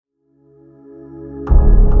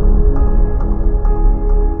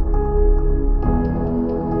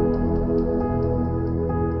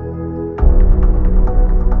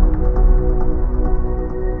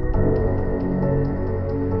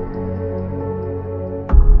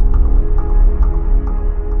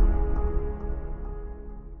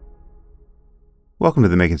Welcome to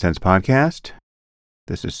the Making Sense podcast.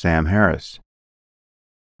 This is Sam Harris.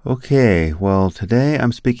 Okay, well, today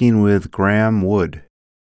I'm speaking with Graeme Wood.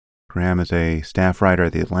 Graeme is a staff writer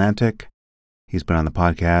at The Atlantic. He's been on the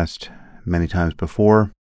podcast many times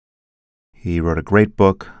before. He wrote a great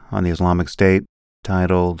book on the Islamic State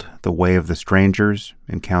titled The Way of the Strangers,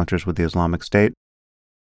 Encounters with the Islamic State.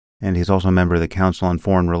 And he's also a member of the Council on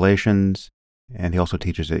Foreign Relations, and he also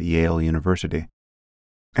teaches at Yale University.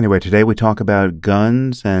 Anyway, today we talk about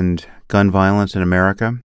guns and gun violence in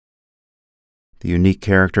America, the unique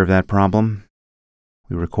character of that problem.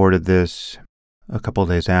 We recorded this a couple of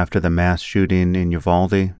days after the mass shooting in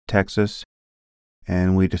Uvalde, Texas,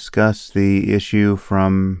 and we discuss the issue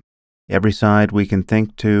from every side we can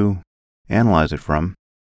think to analyze it from.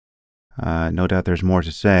 No doubt there's more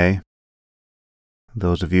to say.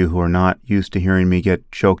 Those of you who are not used to hearing me get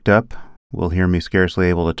choked up will hear me scarcely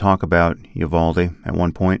able to talk about Uvalde at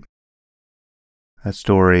one point. That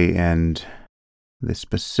story and the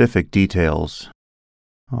specific details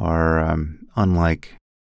are unlike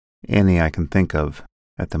any I can think of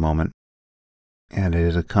at the moment. And it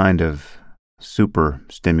is a kind of super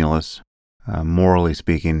stimulus, morally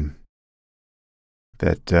speaking,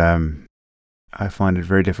 that I find it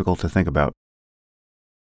very difficult to think about.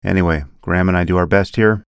 Anyway, Graeme and I do our best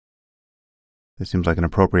here. This seems like an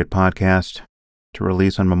appropriate podcast to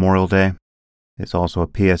release on Memorial Day. It's also a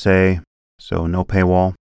PSA, so no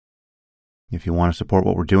paywall. If you want to support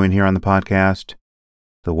what we're doing here on the podcast,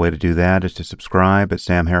 the way to do that is to subscribe at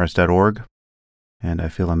samharris.org, and I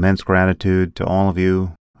feel immense gratitude to all of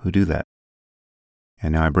you who do that.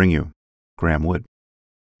 And now I bring you Graeme Wood.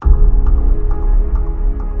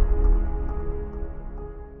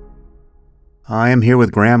 I am here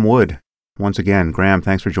with Graeme Wood. Once again, Graeme,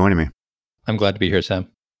 thanks for joining me. I'm glad to be here, Sam.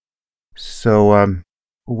 So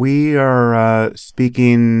we are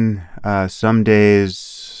speaking some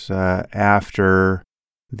days after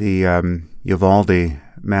the Uvalde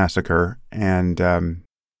massacre, and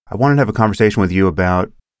I wanted to have a conversation with you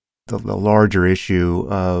about the larger issue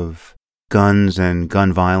of guns and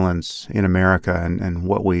gun violence in America and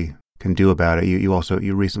what we can do about it.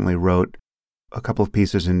 You recently wrote a couple of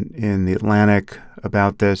pieces in The Atlantic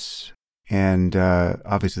about this. And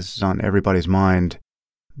obviously, this is on everybody's mind.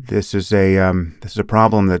 This is a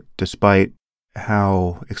problem that, despite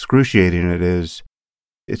how excruciating it is,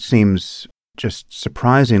 it seems just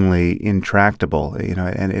surprisingly intractable.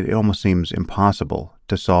 And it almost seems impossible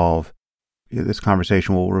to solve. This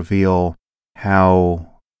conversation will reveal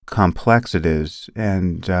how complex it is.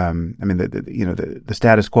 And the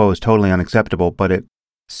status quo is totally unacceptable, but it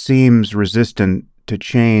seems resistant to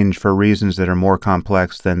change for reasons that are more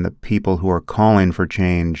complex than the people who are calling for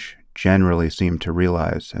change generally seem to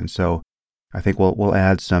realize. And so I think we'll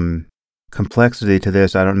add some complexity to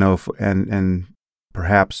this. I don't know if, and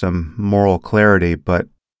perhaps some moral clarity, but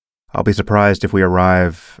I'll be surprised if we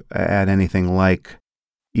arrive at anything like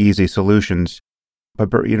easy solutions.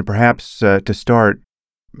 But perhaps to start,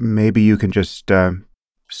 maybe you can just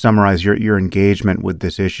summarize your engagement with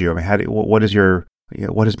this issue. I mean,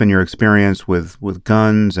 what has been your experience with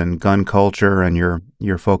guns and gun culture and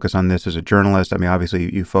your focus on this as a journalist? I mean,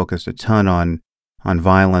 obviously you focused a ton on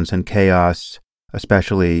violence and chaos,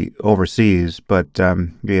 especially overseas. But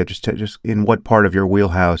just in what part of your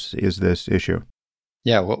wheelhouse is this issue?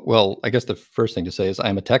 Yeah, well, I guess the first thing to say is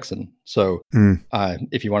I'm a Texan. So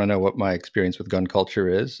if you want to know what my experience with gun culture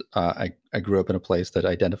is, I grew up in a place that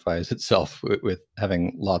identifies itself with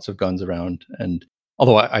having lots of guns around. And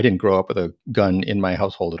although I didn't grow up with a gun in my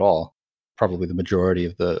household at all, probably the majority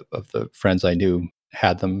of the friends I knew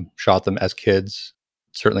had them, shot them as kids,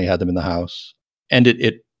 certainly had them in the house. And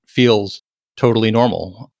it feels totally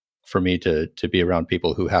normal for me to be around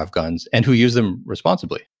people who have guns and who use them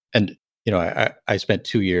responsibly. And I spent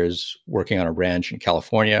 2 years working on a ranch in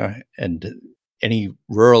California, and any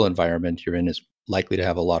rural environment you're in is likely to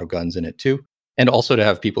have a lot of guns in it too. And also to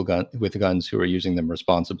have people with guns who are using them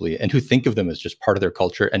responsibly and who think of them as just part of their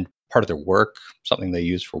culture and part of their work, something they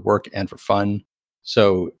use for work and for fun.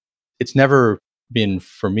 So it's never been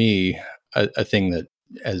for me a thing that,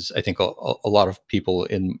 as I think a lot of people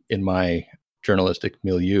in my journalistic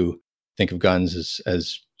milieu think of guns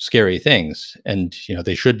as scary things. And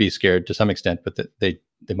they should be scared to some extent, but that they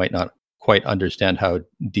might not quite understand how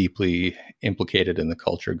deeply implicated in the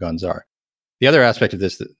culture guns are. The other aspect of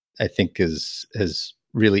this that I think has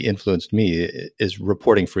really influenced me is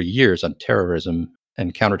reporting for years on terrorism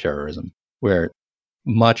and counterterrorism, where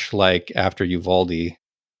much like after Uvalde,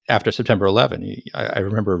 after September 11, I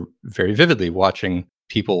remember very vividly watching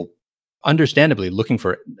people understandably looking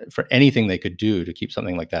for anything they could do to keep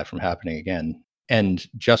something like that from happening again. And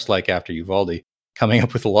just like after Uvalde, coming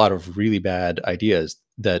up with a lot of really bad ideas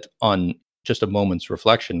that on just a moment's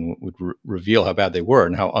reflection would reveal how bad they were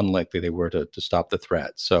and how unlikely they were to stop the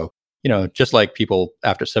threat. So, just like people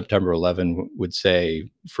after September 11 would say,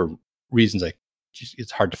 for reasons like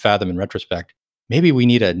it's hard to fathom in retrospect, maybe we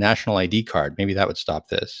need a national ID card. Maybe that would stop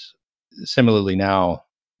this. Similarly, now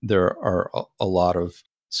there are a lot of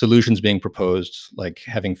solutions being proposed, like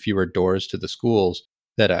having fewer doors to the schools,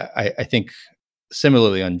 that I think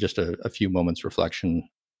similarly on just a few moments reflection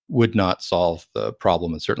would not solve the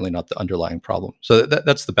problem, and certainly not the underlying problem. So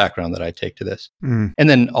that's the background that I take to this. And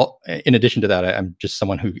then in addition to that, I'm just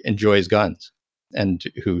someone who enjoys guns and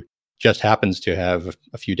who just happens to have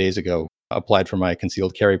a few days ago applied for my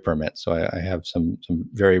concealed carry permit. So I have some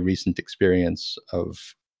very recent experience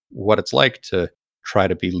of what it's like to try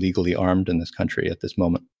to be legally armed in this country at this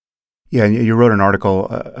moment. Yeah, and you wrote an article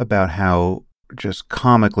about how just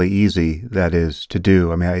comically easy that is to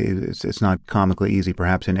do. I mean, it's not comically easy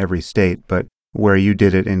perhaps in every state, but where you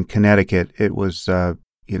did it in Connecticut, it was, I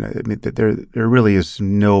mean, there really is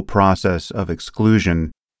no process of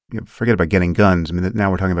exclusion. Forget about getting guns. I mean,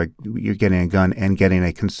 now we're talking about you're getting a gun and getting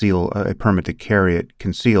a permit to carry it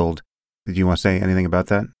concealed. Did you want to say anything about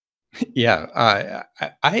that? Yeah,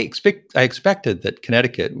 I expected that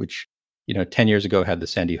Connecticut, which 10 years ago had the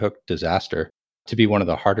Sandy Hook disaster, to be one of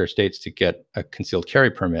the harder states to get a concealed carry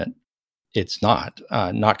permit. It's not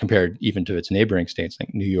compared even to its neighboring states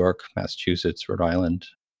like New York, Massachusetts, Rhode Island.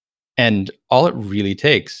 And all it really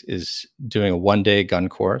takes is doing a one-day gun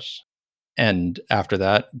course. And after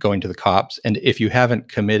that, going to the cops. And if you haven't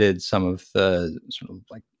committed some of the sort of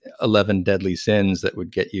like 11 deadly sins that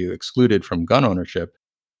would get you excluded from gun ownership,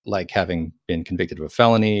 like having been convicted of a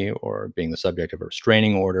felony or being the subject of a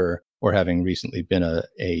restraining order or having recently been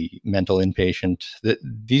a mental inpatient,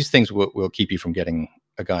 these things will keep you from getting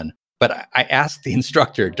a gun. But I asked the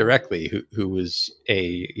instructor directly, who was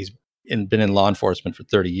he's been in law enforcement for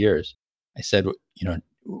 30 years. I said,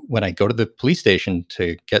 when I go to the police station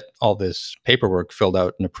to get all this paperwork filled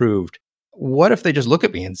out and approved, what if they just look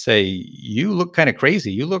at me and say, you look kind of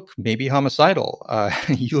crazy. You look maybe homicidal.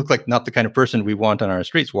 You look like not the kind of person we want on our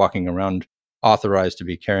streets walking around authorized to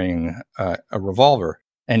be carrying a revolver.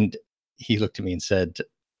 And he looked at me and said,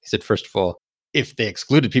 first of all, if they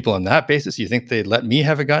excluded people on that basis, you think they'd let me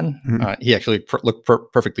have a gun? Mm-hmm. He actually looked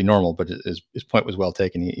perfectly normal, but his point was well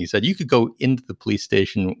taken. He said, you could go into the police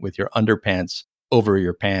station with your underpants over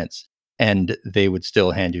your pants and they would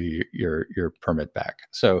still hand you your permit back.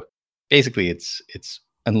 So basically, it's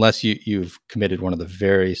unless you've committed one of the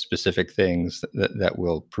very specific things that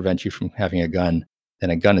will prevent you from having a gun, then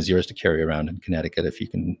a gun is yours to carry around in Connecticut if you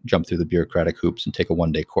can jump through the bureaucratic hoops and take a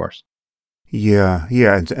one-day course. Yeah.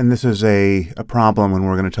 And this is a problem when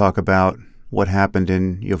we're going to talk about what happened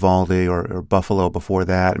in Uvalde or Buffalo before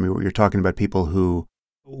that. I mean, you're talking about people who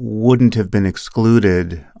wouldn't have been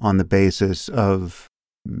excluded on the basis of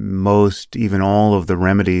most, even all of the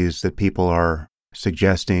remedies that people are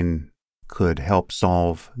suggesting could help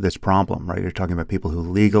solve this problem, right? You're talking about people who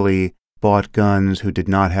legally bought guns, who did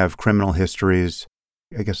not have criminal histories.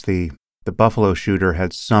 I guess the Buffalo shooter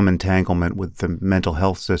had some entanglement with the mental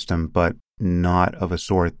health system, but not of a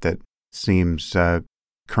sort that seems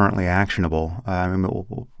currently actionable. I mean,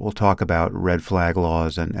 we'll talk about red flag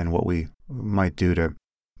laws and what we might do to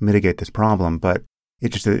mitigate this problem, but it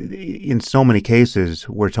just in so many cases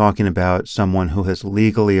we're talking about someone who has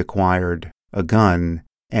legally acquired a gun,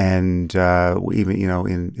 and even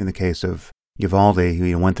in the case of Uvalde,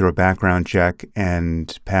 who went through a background check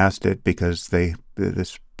and passed it because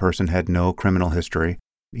this person had no criminal history.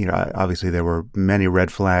 Obviously there were many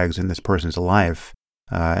red flags in this person's life,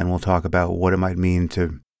 and we'll talk about what it might mean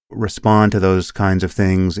to respond to those kinds of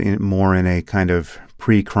things more in a kind of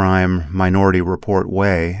pre-crime Minority Report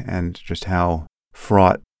way, and just how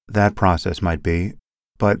fraught that process might be.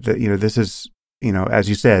 But this is, as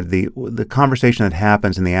you said, the conversation that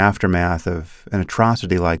happens in the aftermath of an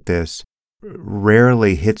atrocity like this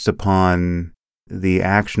rarely hits upon the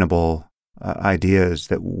actionable ideas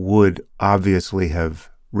that would obviously have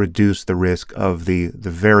reduced the risk of the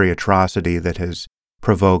very atrocity that has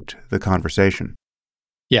provoked the conversation.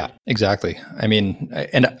 Yeah, exactly. I mean,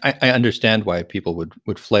 and I understand why people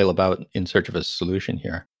would flail about in search of a solution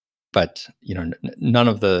here, but none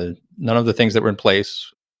of the things that were in place,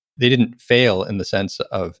 they didn't fail in the sense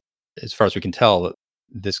of, as far as we can tell,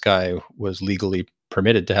 this guy was legally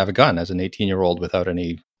permitted to have a gun as an 18-year-old without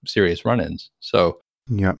any serious run-ins. So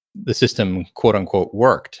yeah, the system, quote unquote,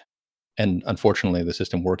 worked. And unfortunately, the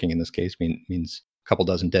system working in this case means a couple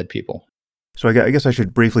dozen dead people. So I guess I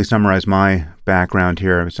should briefly summarize my background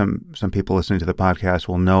here. Some people listening to the podcast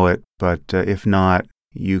will know it, but if not,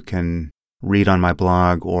 you can read on my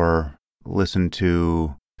blog or listen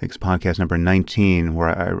to, I think it's podcast number 19, where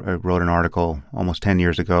I wrote an article almost 10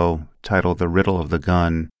 years ago titled The Riddle of the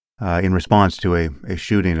Gun in response to a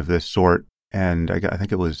shooting of this sort. And I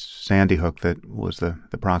think it was Sandy Hook that was the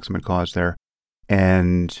proximate cause there.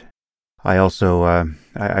 And I also,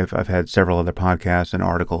 I've had several other podcasts and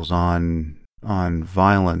articles on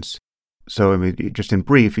violence. So, I mean, just in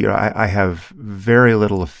brief, I have very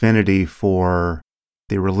little affinity for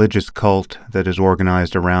the religious cult that is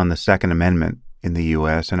organized around the Second Amendment in the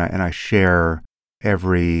U.S., and I share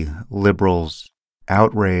every liberal's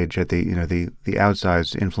outrage at the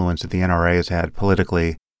outsized influence that the NRA has had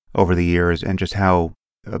politically over the years, and just how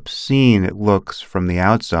obscene it looks from the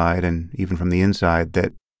outside and even from the inside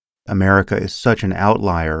that America is such an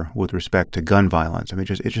outlier with respect to gun violence. I mean,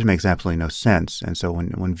 it just makes absolutely no sense. And so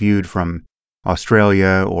when viewed from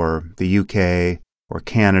Australia or the UK or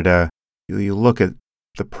Canada, you look at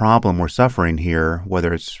the problem we're suffering here,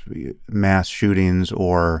 whether it's mass shootings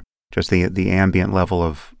or just the ambient level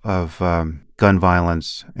of gun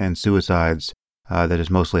violence and suicides that is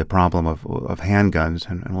mostly a problem of handguns,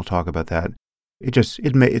 and we'll talk about that.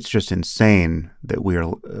 It's just insane that we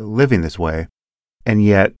are living this way, and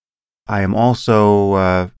yet I am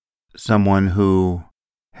also someone who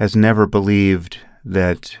has never believed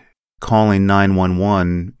that calling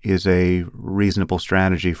 911 is a reasonable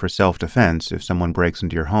strategy for self-defense if someone breaks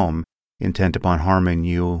into your home intent upon harming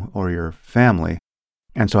you or your family.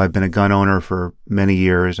 And so I've been a gun owner for many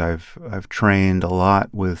years. I've trained a lot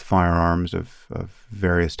with firearms of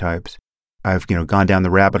various types. I've gone down the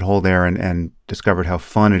rabbit hole there and discovered how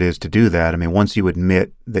fun it is to do that. I mean, once you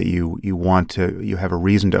admit that you have a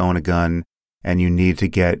reason to own a gun and you need to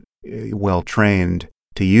get well trained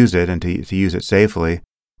to use it and to use it safely,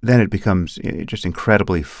 then it becomes just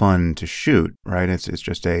incredibly fun to shoot, right?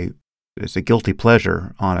 It's a guilty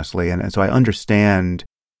pleasure, honestly. And so I understand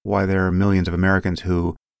why there are millions of Americans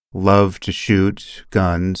who love to shoot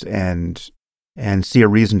guns and see a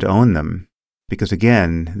reason to own them. Because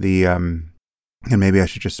again, and maybe I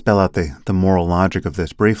should just spell out the moral logic of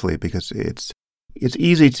this briefly, because it's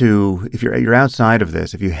easy to, if you're outside of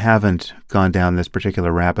this, if you haven't gone down this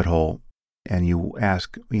particular rabbit hole, and you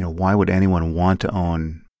ask, why would anyone want to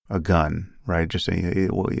own a gun, right? Just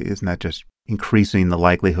isn't that just increasing the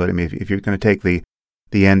likelihood? I mean, if you're going to take the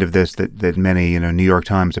end of this that many New York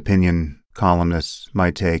Times opinion columnists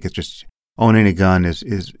might take, it's just owning a gun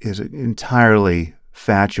is entirely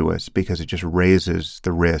fatuous, because it just raises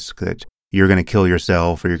the risk that you're going to kill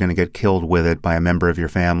yourself, or you're going to get killed with it by a member of your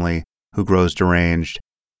family who grows deranged,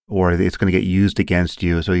 or it's going to get used against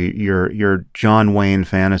you. So your John Wayne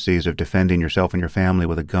fantasies of defending yourself and your family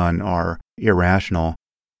with a gun are irrational.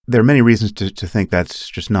 There are many reasons to think that's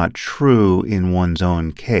just not true in one's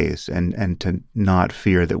own case, and to not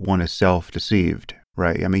fear that one is self-deceived,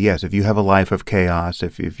 right? I mean, yes, if you have a life of chaos,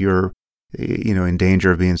 if you're in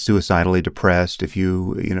danger of being suicidally depressed, if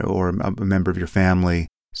or a member of your family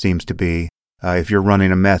seems to be, if you're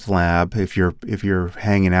running a meth lab, if you're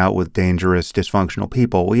hanging out with dangerous, dysfunctional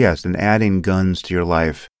people, well, yes, then adding guns to your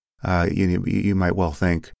life, you might well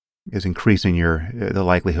think is increasing the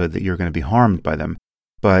likelihood that you're going to be harmed by them.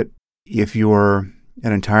 But if you're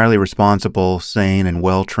an entirely responsible, sane, and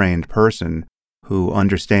well-trained person who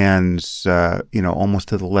understands, almost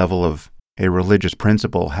to the level of a religious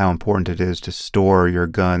principle, how important it is to store your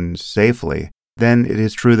guns safely, then it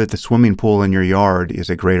is true that the swimming pool in your yard is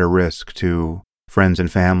a greater risk to friends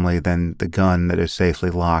and family than the gun that is safely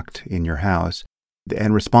locked in your house.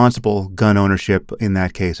 And responsible gun ownership in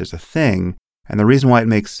that case is a thing. And the reason why it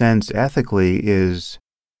makes sense ethically is,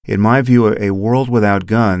 in my view, a world without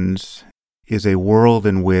guns is a world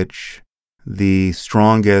in which the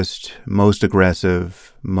strongest, most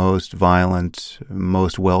aggressive, most violent,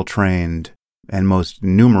 most well-trained, and most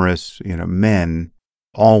numerous, men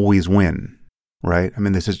always win, right? I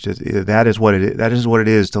mean, that is what it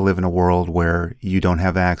is to live in a world where you don't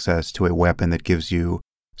have access to a weapon that gives you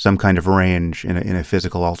some kind of range in a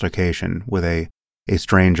physical altercation with a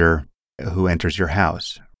stranger who enters your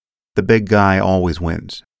house. The big guy always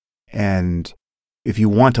wins. And if you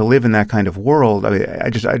want to live in that kind of world, I mean, I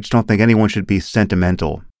just don't think anyone should be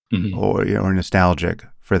sentimental or nostalgic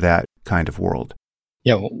for that kind of world.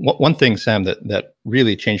 Yeah, one thing, Sam, that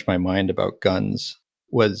really changed my mind about guns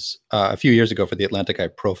was a few years ago for The Atlantic, I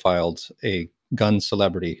profiled a gun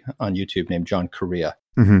celebrity on YouTube named John Correa.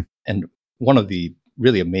 Mm-hmm. And one of the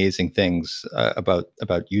really amazing things about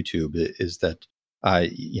YouTube is that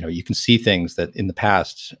you can see things that in the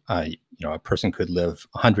past, a person could live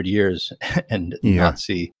 100 years and not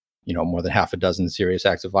see, more than half a dozen serious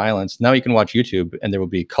acts of violence. Now you can watch YouTube and there will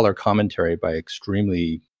be color commentary by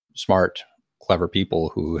extremely smart clever people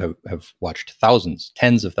who have watched thousands,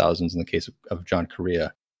 tens of thousands in the case of John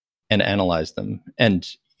Correa, and analyzed them. And,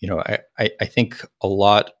 I think a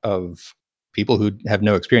lot of people who have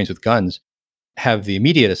no experience with guns have the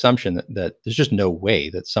immediate assumption that there's just no way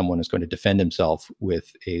that someone is going to defend himself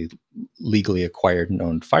with a legally acquired and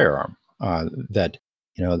owned firearm. That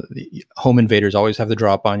the home invaders always have the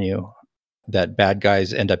drop on you. That bad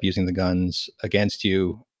guys end up using the guns against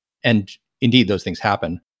you, and indeed those things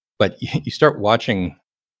happen. But you start watching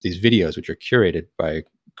these videos, which are curated by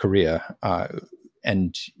Correa,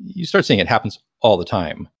 and you start seeing it happens all the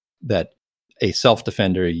time. That a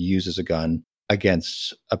self-defender uses a gun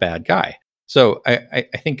against a bad guy. So I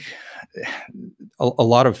think a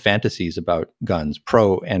lot of fantasies about guns,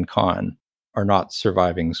 pro and con, are not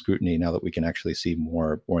surviving scrutiny now that we can actually see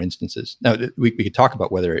more instances. Now, we could talk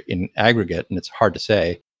about whether in aggregate, and it's hard to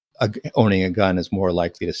say, owning a gun is more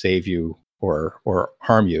likely to save you or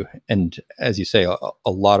harm you. And as you say,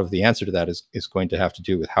 a lot of the answer to that is going to have to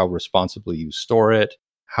do with how responsibly you store it,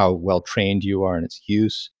 how well trained you are in its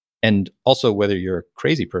use, and also whether you're a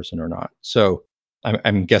crazy person or not. So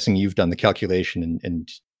I'm guessing you've done the calculation,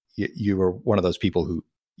 and you are one of those people who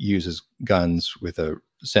uses guns with a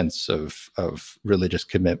sense of religious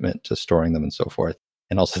commitment to storing them and so forth,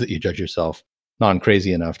 and also that you judge yourself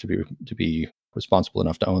non-crazy enough to be responsible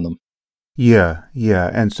enough to own them. Yeah.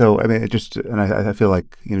 And so, I mean, I feel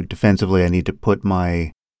like, defensively, I need to put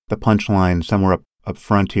the punchline somewhere up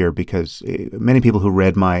front here, because many people who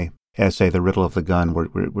read my essay, The Riddle of the Gun,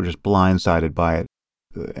 were just blindsided by it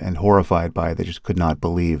and horrified by it. They just could not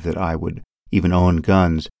believe that I would even own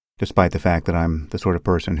guns, despite the fact that I'm the sort of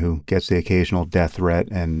person who gets the occasional death threat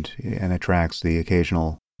and attracts the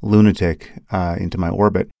occasional lunatic into my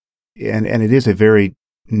orbit. And it is a very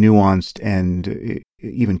nuanced and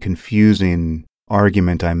even confusing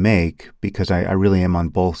argument I make, because I really am on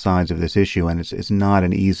both sides of this issue, and it's not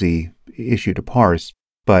an easy issue to parse.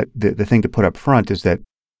 But the thing to put up front is that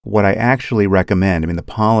what I actually recommend, the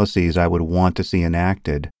policies I would want to see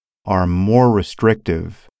enacted, are more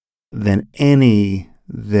restrictive than any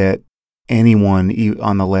that anyone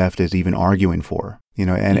on the left is even arguing for,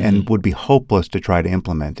 and would be hopeless to try to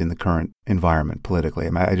implement in the current environment politically.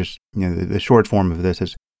 I just, the short form of this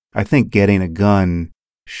is, I think getting a gun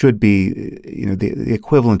should be, the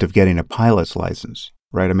equivalent of getting a pilot's license,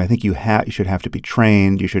 right? I think you should have to be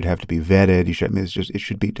trained, you should have to be vetted, it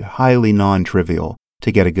should be highly non-trivial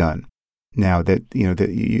to get a gun. Now that,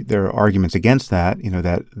 there are arguments against that,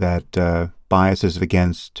 that biases it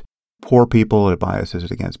against poor people, it biases it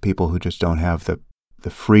against people who just don't have the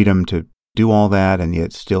freedom to do all that, and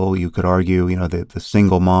yet still you could argue, the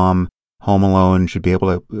single mom, home alone, should be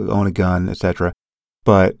able to own a gun, etc.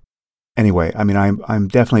 But anyway, I'm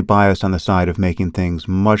definitely biased on the side of making things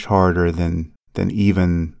much harder than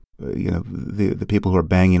even the people who are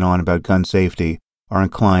banging on about gun safety are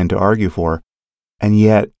inclined to argue for. And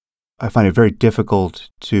yet, I find it very difficult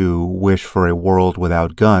to wish for a world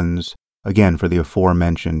without guns, again, for the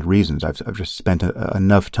aforementioned reasons. I've just spent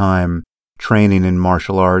enough time training in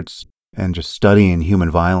martial arts and just studying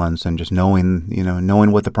human violence and just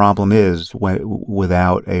knowing what the problem is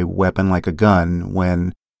without a weapon like a gun,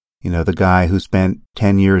 when, the guy who spent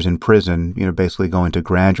 10 years in prison, basically going to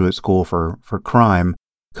graduate school for crime,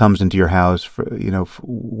 comes into your house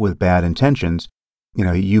with bad intentions.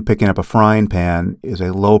 You picking up a frying pan is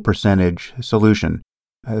a low percentage solution.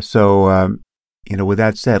 So with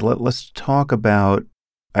that said, let's talk about,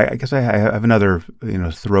 I guess I have another,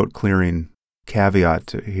 throat-clearing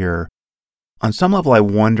caveat here. On some level, I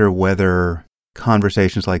wonder whether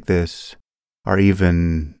conversations like this are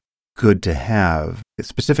even good to have,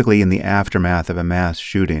 specifically in the aftermath of a mass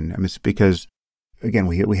shooting. It's because, again,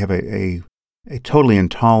 we have a totally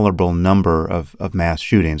intolerable number of mass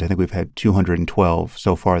shootings. I think we've had 212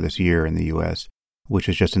 so far this year in the U.S., which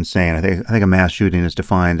is just insane. I think a mass shooting is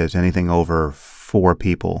defined as anything over 4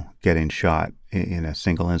 people getting shot in a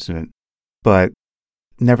single incident. But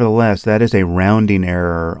nevertheless, that is a rounding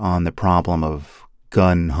error on the problem of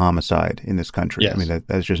gun homicide in this country. Yes.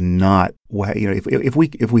 That's just not what,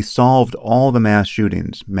 if we solved all the mass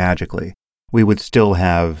shootings magically, we would still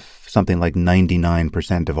have something like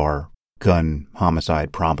 99% of our gun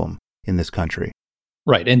homicide problem in this country.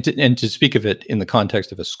 Right. And to speak of it in the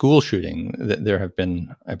context of a school shooting, there have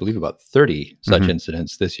been, I believe, about 30 such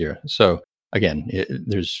incidents this year. So again,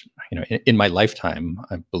 there's, in my lifetime,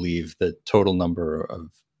 I believe the total number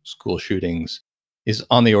of school shootings is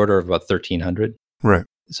on the order of about 1,300. Right.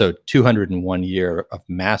 So 201 year of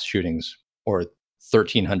mass shootings, or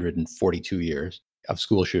 1,342 years of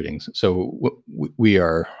school shootings. So we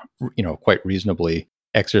are, quite reasonably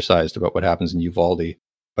exercised about what happens in Uvalde.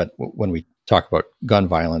 But when we talk about gun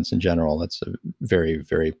violence in general, that's a very,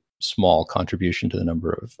 very small contribution to the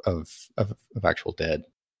number of actual dead.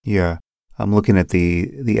 Yeah. I'm looking at the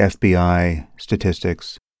FBI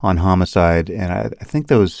statistics on homicide, and I think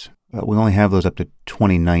those, we only have those up to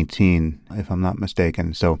 2019, if I'm not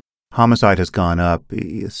mistaken. So homicide has gone up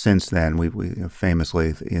since then. We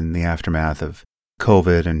famously, in the aftermath of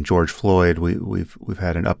COVID and George Floyd, we've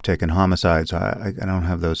had an uptick in homicide. So I don't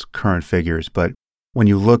have those current figures, but when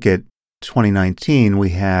you look at 2019,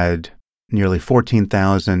 we had nearly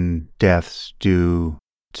 14,000 deaths due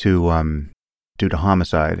to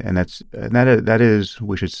homicide, and that is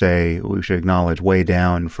we should acknowledge way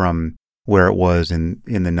down from where it was in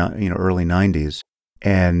the early 90s,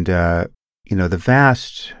 and the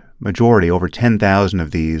vast majority, over 10,000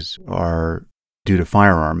 of these, are due to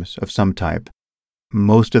firearms of some type.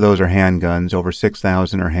 Most of those are handguns. Over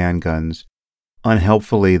 6,000 are handguns.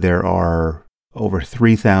 Unhelpfully, there are over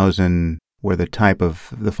 3,000 where the type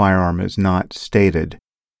of the firearm is not stated.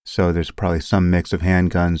 So there's probably some mix of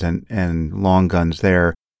handguns and long guns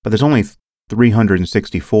there. But there's only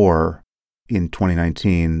 364 in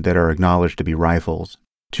 2019 that are acknowledged to be rifles,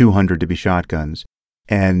 200 to be shotguns.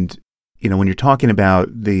 And, when you're talking about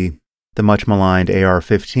the much maligned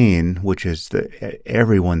AR-15, which is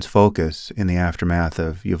everyone's focus in the aftermath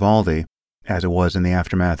of Uvalde, as it was in the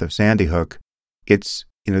aftermath of Sandy Hook, it's,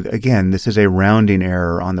 again, this is a rounding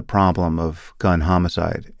error on the problem of gun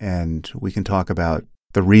homicide. And we can talk about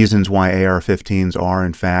the reasons why AR-15s are,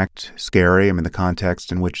 in fact, scary. I mean, the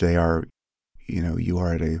context in which they are, you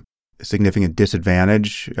are at a significant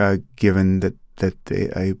disadvantage given that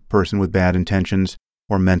a person with bad intentions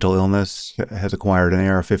or mental illness has acquired an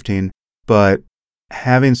AR-15. But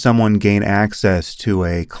having someone gain access to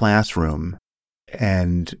a classroom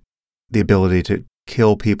and the ability to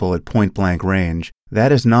kill people at point-blank range,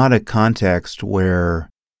 that is not a context where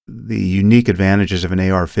the unique advantages of an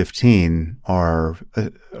AR-15 are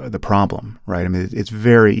the problem, right? I mean, it's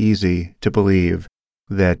very easy to believe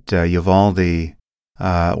that Uvalde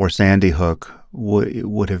or Sandy Hook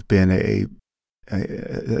would have been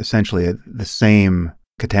essentially the same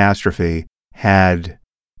catastrophe had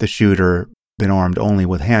the shooter been armed only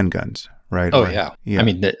with handguns, right? Oh, yeah. I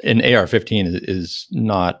mean, an AR-15 is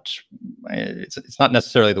not, it's not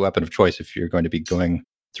necessarily the weapon of choice if you're going to be going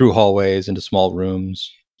through hallways into small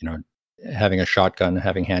rooms. Having a shotgun,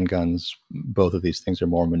 having handguns, both of these things are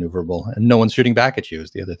more maneuverable, and no one's shooting back at you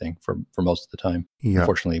is the other thing for most of the time. Yeah.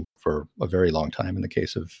 Unfortunately, for a very long time in the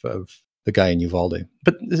case of the guy in Uvalde.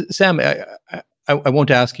 But Sam, I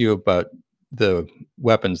won't ask you about the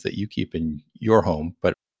weapons that you keep in your home,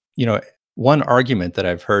 but one argument that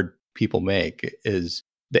I've heard people make is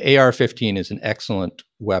the AR-15 is an excellent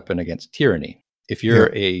weapon against tyranny. If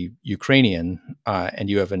you're a Ukrainian and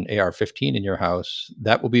you have an AR-15 in your house,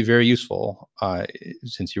 that will be very useful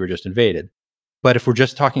since you were just invaded. But if we're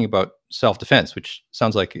just talking about self-defense, which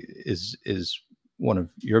sounds like is one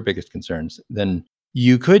of your biggest concerns, then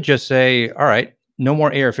you could just say, all right, no more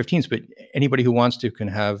AR-15s, but anybody who wants to can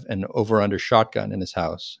have an over-under shotgun in his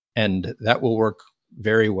house, and that will work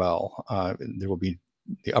very well. There will be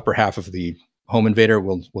the upper half of the home invader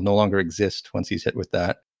will no longer exist once he's hit with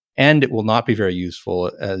that. And it will not be very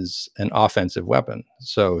useful as an offensive weapon.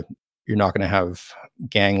 So you're not going to have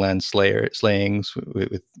gangland slayings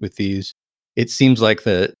with these. It seems like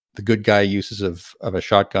the good guy uses of a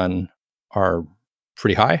shotgun are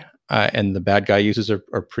pretty high, and the bad guy uses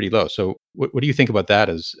are pretty low. So what do you think about that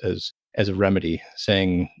as a remedy,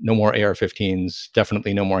 saying no more AR-15s,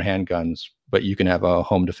 definitely no more handguns, but you can have a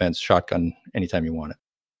home defense shotgun anytime you want it?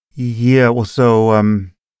 Yeah, well, so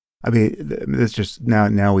I mean, it's just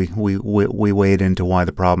now we wade into why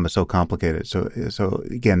the problem is so complicated. So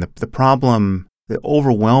again, the problem, the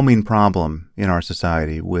overwhelming problem in our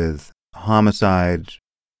society with homicide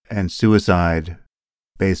and suicide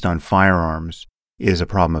based on firearms is a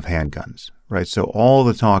problem of handguns, right? So all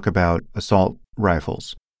the talk about assault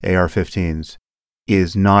rifles, AR-15s,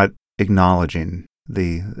 is not acknowledging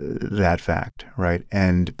that fact, right?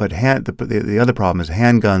 But the other problem is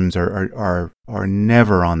handguns are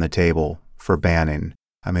never on the table for banning.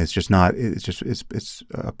 I mean, it's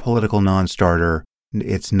a political non-starter.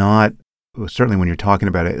 It's not, certainly when you're talking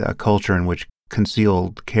about a culture in which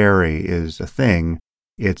concealed carry is a thing.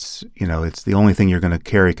 It's the only thing you're going to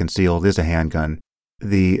carry concealed is a handgun.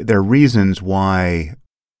 There are reasons why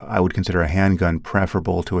I would consider a handgun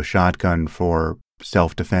preferable to a shotgun for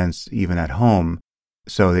self-defense, even at home.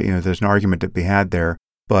 So that, there's an argument to be had there,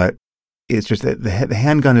 but it's just that the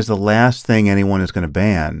handgun is the last thing anyone is going to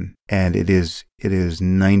ban, and it is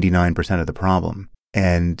 99% of the problem.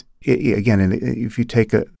 And again, if you take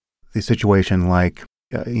the situation like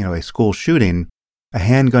a school shooting, a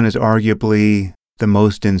handgun is arguably the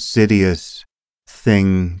most insidious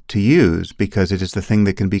thing to use because it is the thing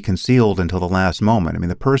that can be concealed until the last moment. I mean,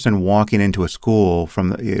 the person walking into a school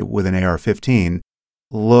with an AR-15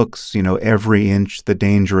 looks, every inch the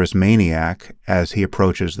dangerous maniac as he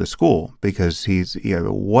approaches the school because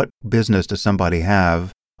what business does somebody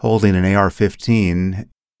have holding an AR-15,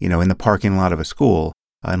 in the parking lot of a school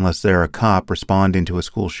unless they're a cop responding to a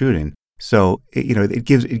school shooting? So, it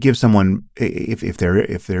gives someone, if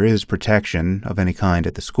there is protection of any kind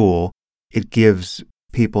at the school, it gives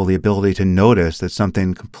people the ability to notice that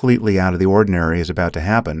something completely out of the ordinary is about to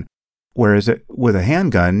happen. Whereas with a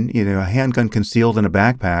handgun, a handgun concealed in a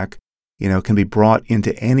backpack, can be brought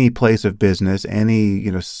into any place of business, any,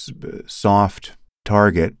 soft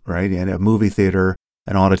target, right? In a movie theater,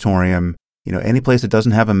 an auditorium, any place that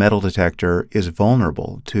doesn't have a metal detector is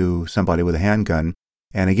vulnerable to somebody with a handgun.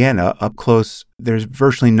 And again, up close, there's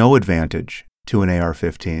virtually no advantage to an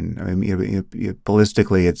AR-15. I mean,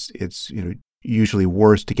 ballistically, it's usually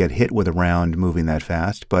worse to get hit with a round moving that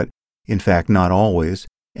fast, but in fact, not always.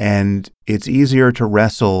 And it's easier to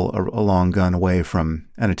wrestle a long gun away from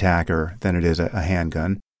an attacker than it is a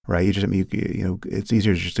handgun, right? It's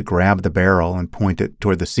easier just to grab the barrel and point it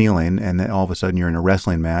toward the ceiling, and then all of a sudden you're in a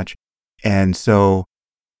wrestling match. And so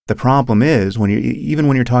the problem is even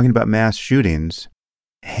when you're talking about mass shootings,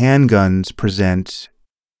 handguns present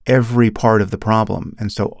every part of the problem.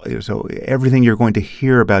 And so everything you're going to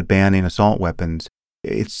hear about banning assault weapons,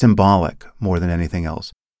 it's symbolic more than anything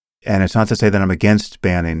else. And it's not to say that I'm against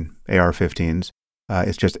banning AR-15s.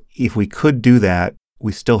 It's just if we could do that,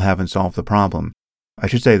 we still haven't solved the problem. I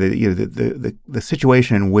should say that the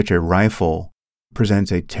situation in which a rifle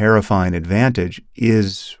presents a terrifying advantage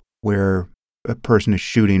is where a person is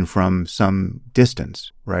shooting from some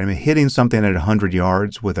distance, right? I mean, hitting something at 100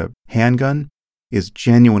 yards with a handgun is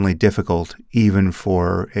genuinely difficult even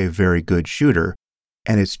for a very good shooter,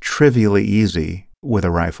 and it's trivially easy with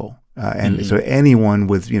a rifle. So anyone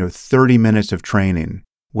with 30 minutes of training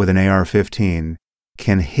with an AR-15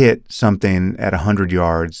 can hit something at 100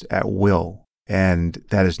 yards at will, and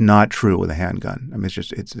that is not true with a handgun. I mean,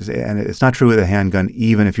 it's not true with a handgun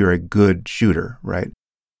even if you're a good shooter, right?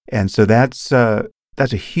 And so that's a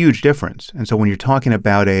huge difference. And so when you're talking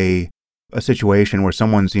about a situation where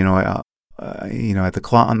someone's on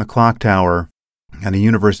the clock tower on a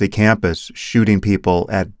university campus shooting people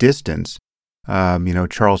at distance,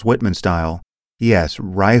 Charles Whitman style, yes,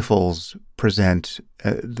 rifles present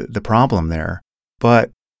the problem there.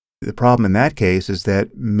 But the problem in that case is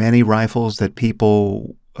that many rifles that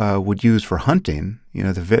people would use for hunting,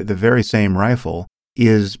 the very same rifle,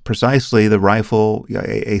 is precisely the rifle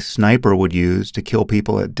a sniper would use to kill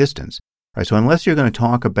people at distance. Right? So unless you're going to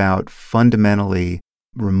talk about fundamentally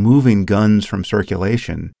removing guns from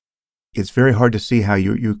circulation, it's very hard to see how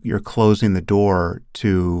you're closing the door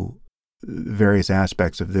to various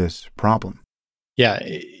aspects of this problem. Yeah,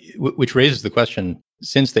 which raises the question,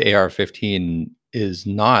 since the AR-15 is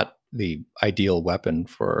not the ideal weapon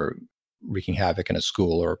for wreaking havoc in a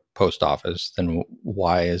school or post office, then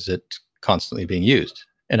why is it constantly being used?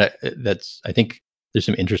 And I think there's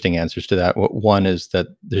some interesting answers to that. One is that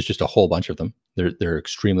there's just a whole bunch of them. They're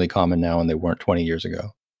extremely common now, and they weren't 20 years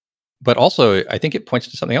ago. But also, I think it points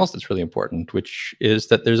to something else that's really important, which is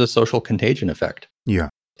that there's a social contagion effect. Yeah.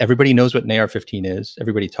 Everybody knows what an AR-15 is.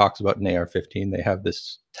 Everybody talks about an AR-15. They have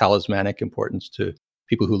this talismanic importance to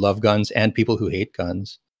people who love guns and people who hate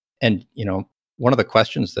guns. And, one of the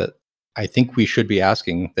questions that I think we should be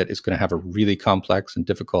asking that is going to have a really complex and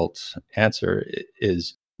difficult answer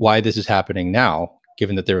is why this is happening now,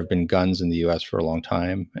 given that there have been guns in the US for a long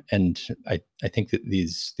time. And I think that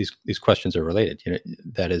these questions are related.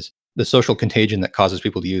 That is, the social contagion that causes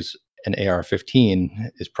people to use an AR-15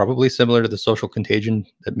 is probably similar to the social contagion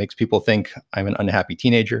that makes people think I'm an unhappy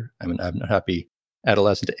teenager, I'm an unhappy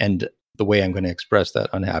adolescent, and the way I'm going to express that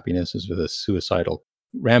unhappiness is with a suicidal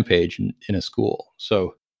rampage in a school.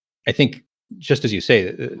 So I think, just as you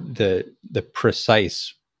say, the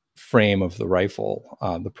precise frame of the rifle,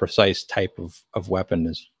 the precise type of weapon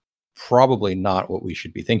is probably not what we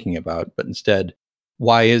should be thinking about, but instead,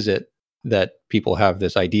 why is it that people have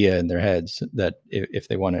this idea in their heads that if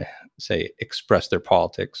they want to, say, express their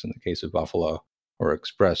politics in the case of Buffalo, or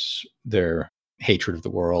express their hatred of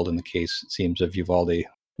the world in the case, it seems, of Uvalde,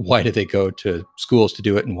 why do they go to schools to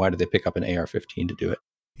do it, and why do they pick up an AR-15 to do it?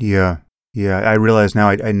 Yeah. I realize now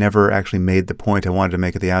I never actually made the point I wanted to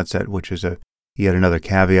make at the outset, which is yet another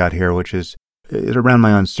caveat here, which is around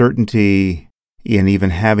my uncertainty in even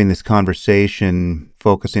having this conversation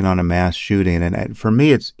focusing on a mass shooting. And for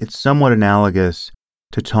me, it's somewhat analogous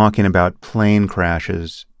to talking about plane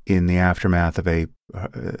crashes in the aftermath of an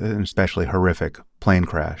especially horrific plane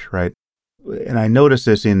crash, right? And I notice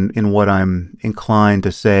this in what I'm inclined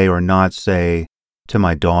to say or not say to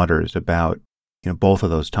my daughters about, both of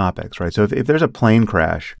those topics, right? So if there's a plane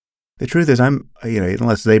crash, the truth is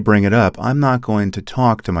unless they bring it up, I'm not going to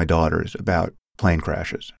talk to my daughters about plane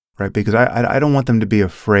crashes, right? Because I don't want them to be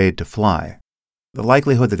afraid to fly. The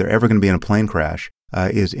likelihood that they're ever going to be in a plane crash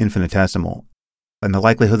is infinitesimal. And the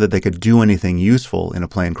likelihood that they could do anything useful in a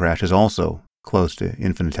plane crash is also close to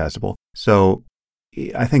infinitesimal. So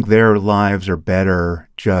I think their lives are better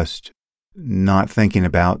just not thinking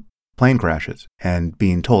about plane crashes and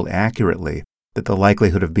being told accurately that the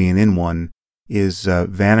likelihood of being in one is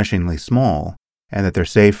vanishingly small, and that they're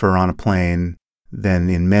safer on a plane than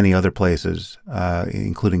in many other places,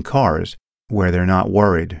 including cars, where they're not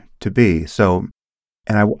worried to be. So,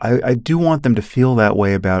 and I do want them to feel that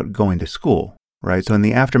way about going to school, right? So in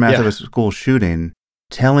the aftermath of a school shooting,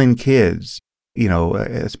 telling kids,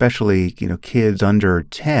 especially, kids under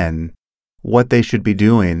 10, what they should be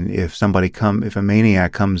doing if a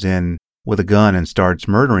maniac comes in with a gun and starts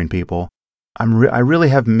murdering people, I really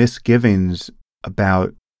have misgivings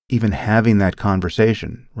about even having that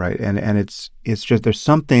conversation, right? And it's just, there's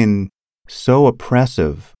something so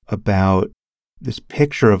oppressive about this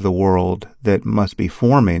picture of the world that must be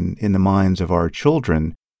forming in the minds of our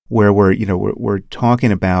children, where we're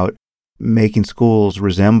talking about making schools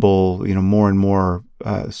resemble, more and more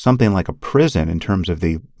something like a prison in terms of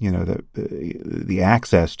the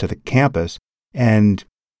access to the campus, and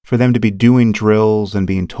for them to be doing drills and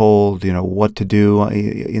being told, what to do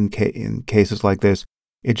in cases like this.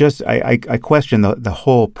 It just, I question the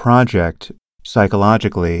whole project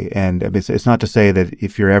psychologically. And it's not to say that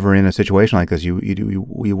if you're ever in a situation like this,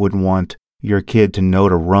 you wouldn't want your kid to know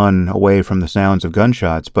to run away from the sounds of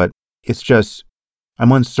gunshots. But it's just,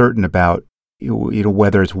 I'm uncertain about,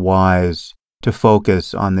 whether it's wise to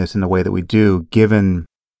focus on this in the way that we do, given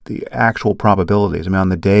the actual probabilities. On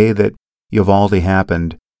the day that Uvalde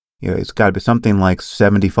happened, it's got to be something like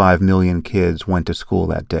 75 million kids went to school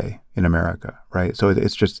that day in America, right? So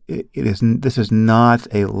it's just, this is not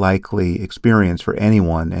a likely experience for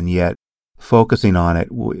anyone, and yet focusing on it,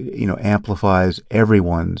 amplifies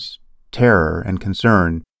everyone's terror and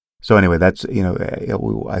concern. So anyway, that's,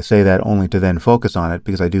 I say that only to then focus on it,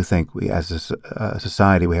 because I do think we, as a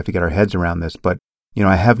society, we have to get our heads around this. But,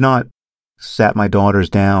 I have not sat my daughters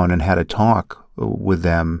down and had a talk with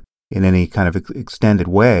them in any kind of extended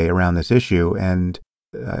way around this issue, and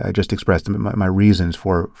I just expressed my reasons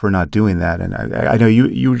for not doing that. And I know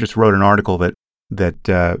you just wrote an article that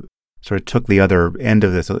sort of took the other end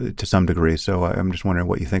of this to some degree, so I'm just wondering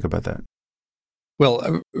what you think about that.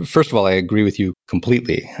 Well, first of all, I agree with you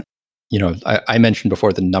completely. I mentioned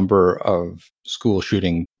before the number of school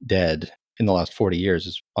shooting dead in the last 40 years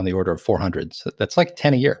is on the order of 400. So that's like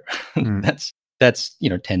 10 a year. That's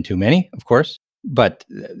 10 too many, of course. But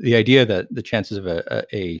the idea that the chances of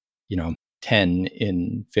a 10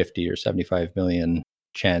 in 50 or 75 million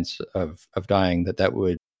chance of dying, that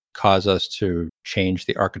would cause us to change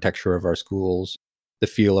the architecture of our schools, the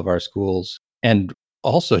feel of our schools, and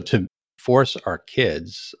also to force our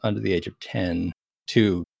kids under the age of 10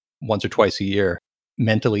 to once or twice a year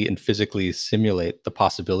mentally and physically simulate the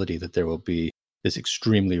possibility that there will be this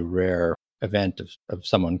extremely rare event of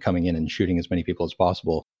someone coming in and shooting as many people as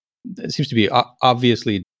possible. It seems to be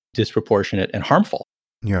obviously disproportionate and harmful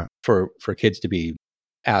for kids to be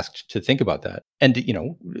asked to think about that. And,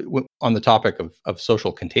 on the topic of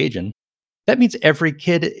social contagion, that means every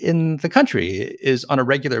kid in the country is on a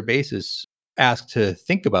regular basis asked to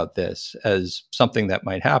think about this as something that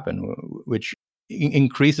might happen, which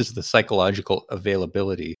increases the psychological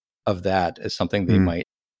availability of that as something they might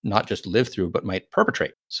not just live through, but might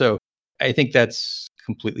perpetrate. So I think that's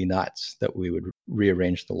completely nuts that we would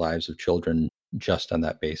rearrange the lives of children just on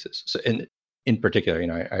that basis. So, in particular,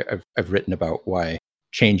 I've written about why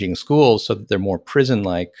changing schools so that they're more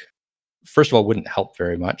prison-like, first of all, wouldn't help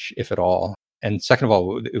very much, if at all. And second of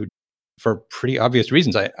all, it would, for pretty obvious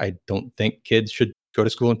reasons, I don't think kids should go to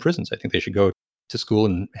school in prisons. I think they should go to school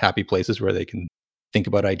in happy places where they can think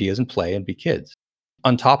about ideas and play and be kids.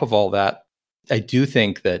 On top of all that, I do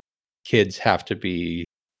think that kids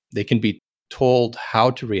they can be told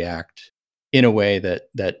how to react in a way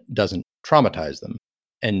that doesn't traumatize them.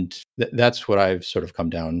 And that's what I've sort of come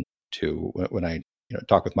down to when I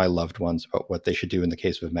talk with my loved ones about what they should do in the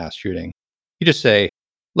case of a mass shooting. You just say,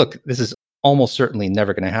 look, this is almost certainly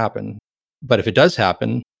never going to happen. But if it does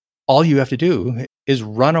happen, all you have to do is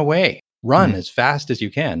run away. Run as fast as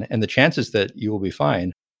you can. And the chances that you will be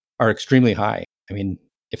fine are extremely high. I mean,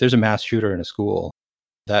 if there's a mass shooter in a school,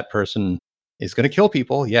 that person is going to kill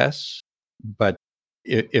people, yes, but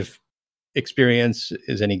if experience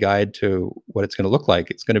is any guide to what it's going to look like,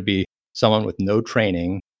 it's going to be someone with no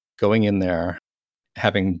training going in there,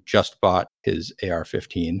 having just bought his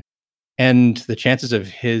AR-15, and the chances of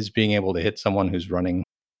his being able to hit someone who's running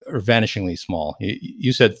are vanishingly small.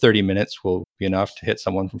 You said 30 minutes will be enough to hit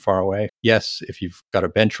someone from far away. Yes, if you've got a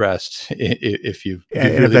bench rest, if you've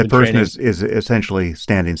really if that person training. is essentially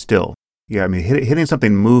standing still. Yeah, I mean, hitting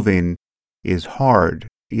something moving is hard,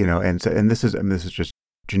 and this is just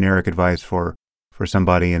generic advice for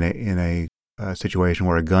somebody in a situation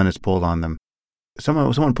where a gun is pulled on them.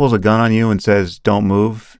 Someone pulls a gun on you and says, "Don't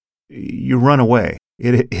move," you run away.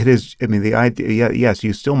 It is. I mean, the idea. Yes,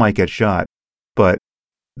 you still might get shot, but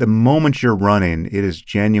the moment you're running, it is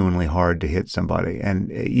genuinely hard to hit somebody,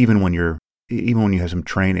 and even when you have some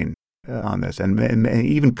training on this, and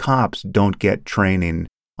even cops don't get training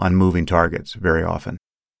on moving targets very often.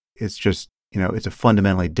 It's just, it's a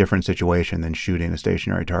fundamentally different situation than shooting a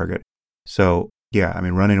stationary target. So yeah, I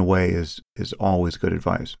mean, running away is always good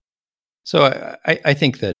advice. So I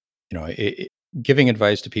think that, giving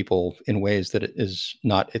advice to people in ways that it is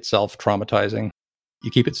not itself traumatizing, you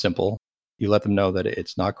keep it simple. You let them know that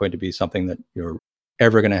it's not going to be something that you're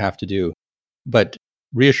ever going to have to do, but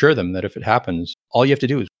reassure them that if it happens, all you have to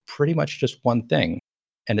do is pretty much just one thing.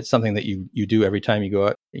 And it's something that you do every time you go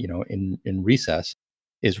out, in recess,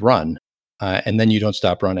 is run. And then you don't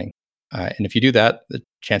stop running. And if you do that, the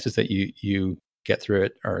chances that you get through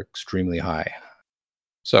it are extremely high.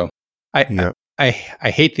 So I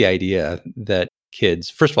hate the idea that kids,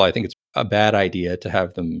 first of all, I think it's a bad idea to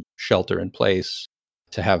have them shelter in place,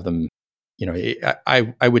 to have them,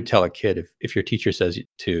 I would tell a kid, if your teacher says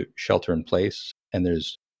to shelter in place and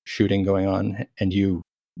there's shooting going on and you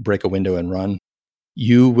break a window and run,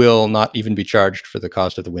 you will not even be charged for the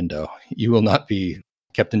cost of the window. You will not be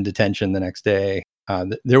kept in detention the next day.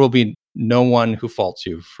 There will be no one who faults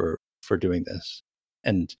you for doing this.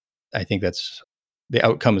 And I think the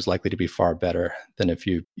outcome is likely to be far better than if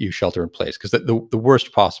you shelter in place. Because the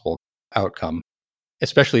worst possible outcome,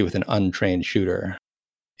 especially with an untrained shooter,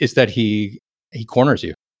 is that he corners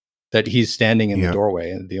you, that he's standing in the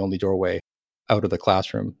doorway, the only doorway out of the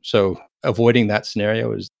classroom. So avoiding that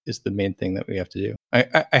scenario is the main thing that we have to do.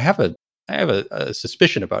 I have a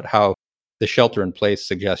suspicion about how the shelter in place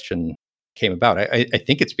suggestion came about. I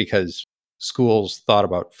think it's because schools thought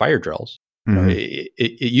about fire drills. Mm-hmm.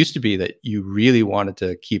 It used to be that you really wanted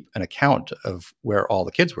to keep an account of where all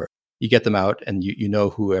the kids were. You get them out and you know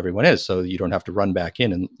who everyone is, so you don't have to run back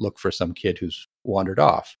in and look for some kid who's wandered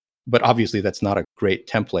off. But obviously that's not a great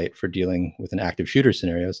template for dealing with an active shooter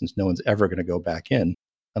scenario, since no one's ever going to go back in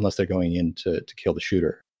unless they're going in to kill the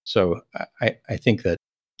shooter. So I think that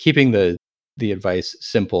keeping the advice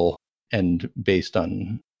simple and based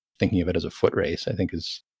on thinking of it as a foot race, I think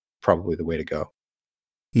is probably the way to go.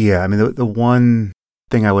 Yeah, I mean, the one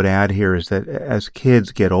thing I would add here is that as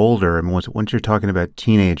kids get older, and once you're talking about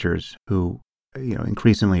teenagers who,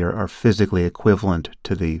 increasingly are physically equivalent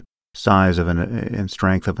to the size of and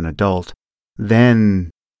strength of an adult, then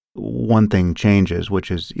one thing changes,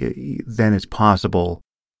 which is then it's possible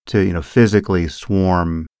to, physically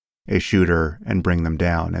swarm a shooter and bring them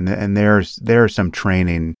down. And there's some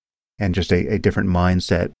training and just a different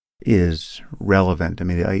mindset is relevant. I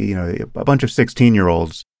mean, a bunch of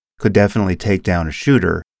 16-year-olds could definitely take down a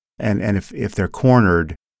shooter, and if they're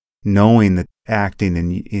cornered, knowing that acting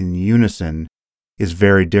in unison is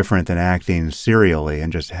very different than acting serially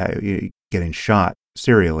and just getting shot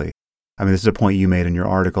serially. I mean, this is a point you made in your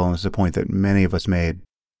article, and this is a point that many of us made.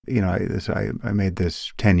 I made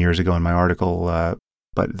this 10 years ago in my article,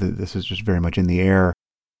 but this is just very much in the air.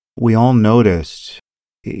 We all noticed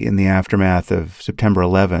in the aftermath of September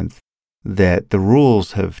 11th that the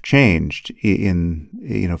rules have changed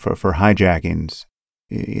for hijackings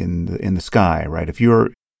in the sky, right? If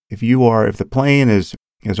the plane is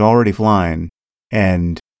already flying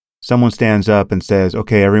and someone stands up and says,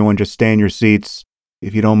 "Okay, everyone just stay in your seats.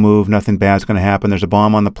 If you don't move, nothing bad's going to happen. There's a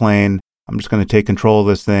bomb on the plane. I'm just going to take control of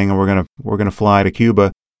this thing and we're going to fly to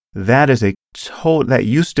Cuba." That is that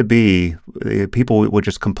used to be, people would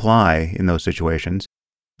just comply in those situations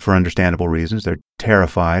for understandable reasons. They're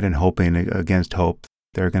terrified and hoping against hope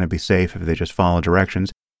they're going to be safe if they just follow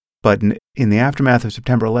directions. But in the aftermath of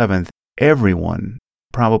September 11th, everyone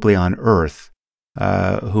probably on Earth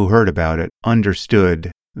who heard about it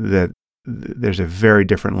understood that there's a very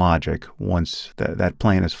different logic once that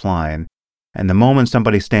plane is flying. And the moment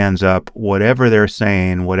somebody stands up, whatever they're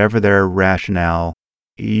saying, whatever their rationale,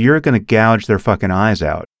 you're going to gouge their fucking eyes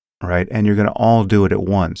out, right? And you're going to all do it at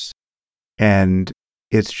once. And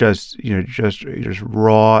it's just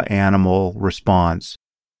raw animal response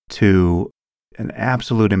to an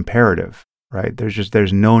absolute imperative, right?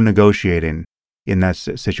 There's no negotiating in that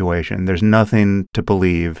situation. There's nothing to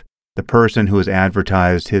believe. The person who has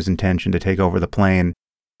advertised his intention to take over the plane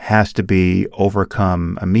has to be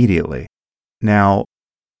overcome immediately. Now,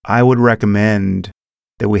 I would recommend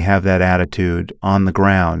that we have that attitude on the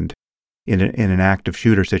ground in an active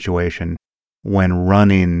shooter situation when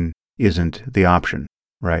running isn't the option,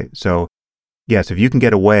 right? So, yes, if you can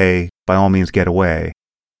get away, by all means get away.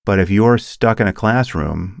 But if you're stuck in a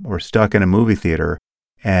classroom or stuck in a movie theater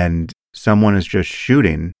and someone is just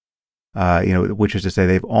shooting, which is to say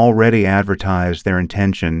they've already advertised their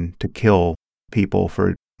intention to kill people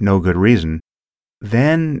for no good reason,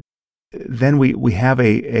 then we have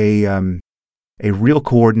a real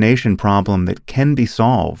coordination problem that can be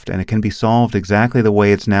solved, and it can be solved exactly the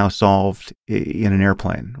way it's now solved in an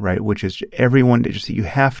airplane, right? Which is you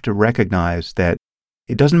have to recognize that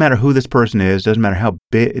it doesn't matter who this person is, doesn't matter how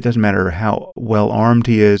big, it doesn't matter how well armed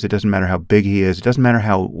he is, it doesn't matter how big he is, it doesn't matter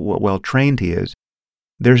how well trained he is.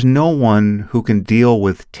 There's no one who can deal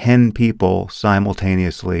with 10 people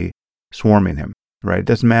simultaneously swarming him, right? It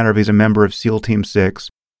doesn't matter if he's a member of SEAL Team 6.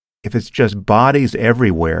 If it's just bodies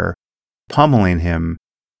everywhere pummeling him,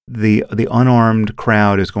 the unarmed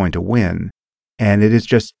crowd is going to win. And it is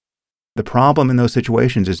just, the problem in those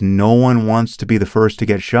situations is no one wants to be the first to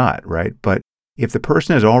get shot, right? But if the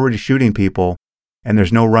person is already shooting people and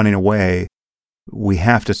there's no running away, we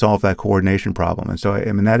have to solve that coordination problem. And so,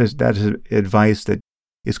 I mean, that is advice that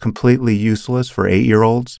is completely useless for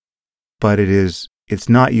 8-year-olds, but it's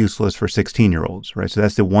not useless for 16-year-olds, right? So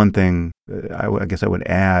that's the one thing I guess I would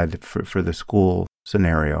add for the school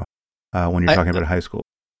scenario when you're talking about high school.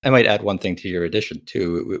 I might add one thing to your addition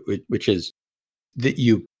too, which is that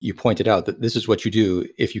you pointed out that this is what you do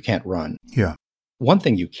if you can't run. Yeah. One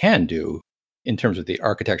thing you can do in terms of the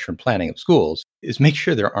architecture and planning of schools is make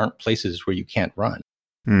sure there aren't places where you can't run.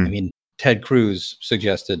 I mean, Ted Cruz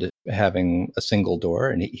suggested having a single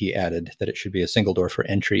door, and he added that it should be a single door for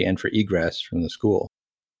entry and for egress from the school.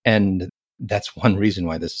 And that's one reason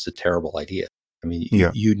why this is a terrible idea. I mean,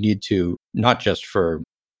 you need to, not just for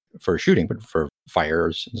shooting, but for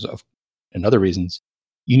fires and other reasons,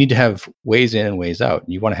 you need to have ways in and ways out.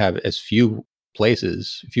 You want to have as few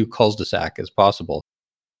places, few cul-de-sac as possible,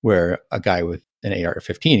 where a guy with an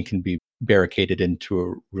AR-15 can be barricaded into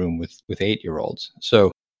a room with 8-year-olds.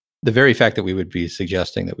 So the very fact that we would be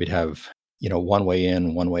suggesting that we'd have, one way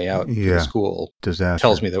in, one way out for the school disaster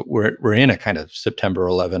tells me that we're in a kind of September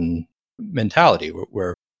 11 mentality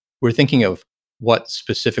where we're thinking of what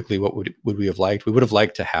specifically, what would we have liked? We would have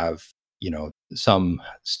liked to have, some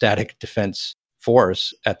static defense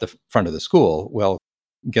force at the front of the school. Well,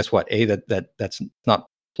 guess what? A, that's not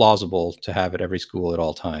plausible to have at every school at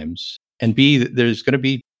all times. And B, there's going to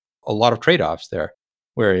be a lot of trade-offs there,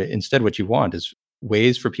 where instead what you want is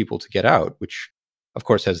ways for people to get out, which of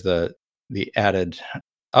course has the added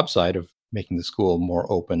upside of making the school more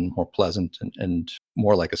open, more pleasant, and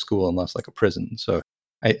more like a school and less like a prison. So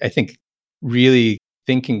I think really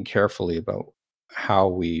thinking carefully about how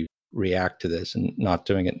we react to this and not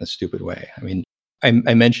doing it in a stupid way. I mean,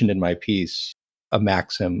 I mentioned in my piece a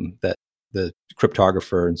maxim that the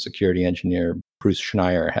cryptographer and security engineer Bruce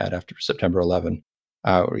Schneier had after September 11,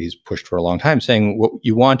 where he's pushed for a long time, saying what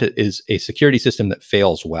you want is a security system that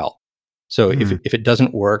fails well. So if it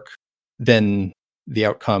doesn't work, then the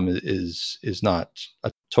outcome is not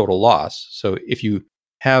a total loss. So if you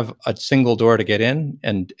have a single door to get in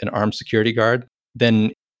and an armed security guard,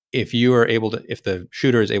 then if the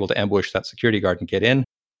shooter is able to ambush that security guard and get in,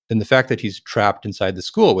 then the fact that he's trapped inside the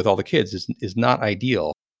school with all the kids is not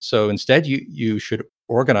ideal. So instead, you should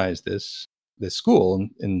organize this school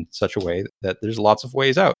in such a way that there's lots of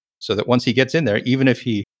ways out, so that once he gets in there, even if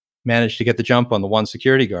he managed to get the jump on the one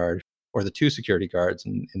security guard or the two security guards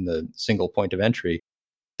in the single point of entry,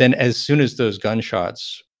 then as soon as those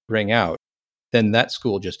gunshots ring out, then that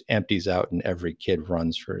school just empties out and every kid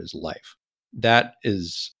runs for his life.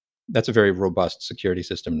 That's a very robust security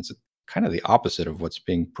system. It's kind of the opposite of what's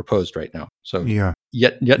being proposed right now. So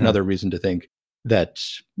yet another reason to think that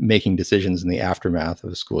making decisions in the aftermath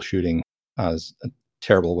of a school shooting is a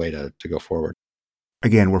terrible way to go forward.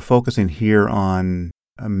 Again, we're focusing here on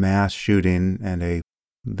a mass shooting and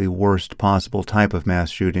the worst possible type of mass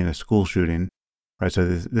shooting, a school shooting, right? So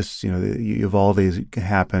this Uvalde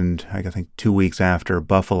happened, I think, 2 weeks after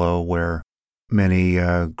Buffalo, where many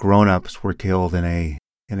grown-ups were killed in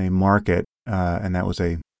a market, and that was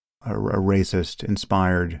a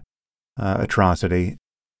racist-inspired atrocity.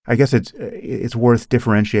 I guess it's worth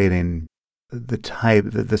differentiating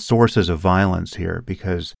the sources of violence here,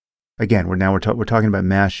 because again, we're talking about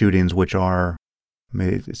mass shootings, which are, I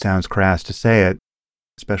mean, it sounds crass to say it,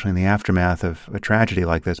 especially in the aftermath of a tragedy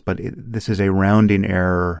like this, but this is a rounding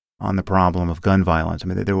error on the problem of gun violence. I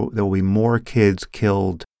mean, there will be more kids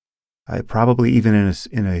killed, probably even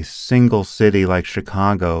in a single city like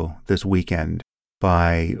Chicago this weekend,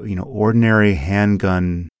 by ordinary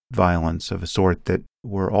handgun violence of a sort that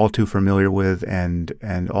we're all too familiar with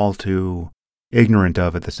and all too ignorant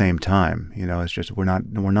of at the same time. It's just we're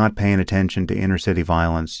not paying attention to inner city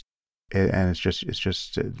violence, and it's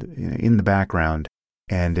just in the background.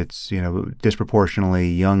 And it's,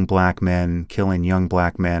 disproportionately young black men killing young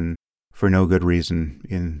black men for no good reason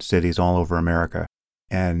in cities all over America.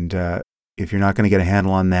 And if you're not going to get a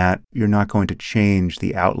handle on that, you're not going to change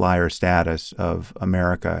the outlier status of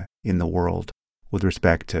America in the world with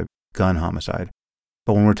respect to gun homicide.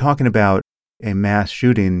 But when we're talking about a mass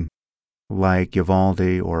shooting like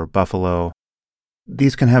Uvalde or Buffalo,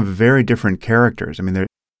 these can have very different characters. I mean,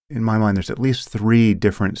 in my mind, there's at least 3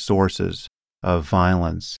 different sources of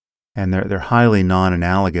violence, and they're highly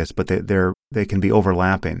non-analogous, but they can be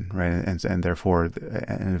overlapping, right? And therefore,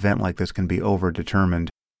 an event like this can be overdetermined,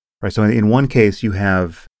 right? So in one case, you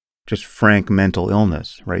have just frank mental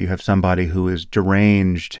illness, right? You have somebody who is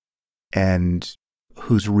deranged and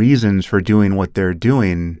whose reasons for doing what they're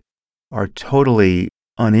doing are totally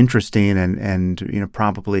uninteresting and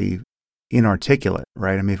probably inarticulate,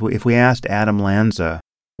 right? I mean, if we asked Adam Lanza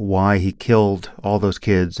why he killed all those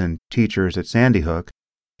kids and teachers at Sandy Hook,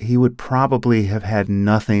 he would probably have had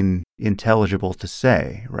nothing intelligible to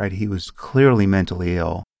say, right? He was clearly mentally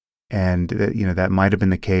ill, and that might have been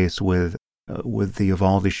the case with the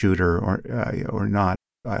Uvalde shooter or not.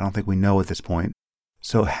 I don't think we know at this point.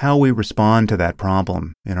 So how we respond to that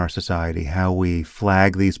problem in our society, how we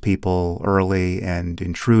flag these people early and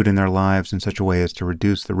intrude in their lives in such a way as to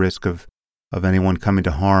reduce the risk of anyone coming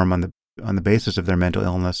to harm on the basis of their mental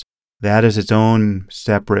illness, that is its own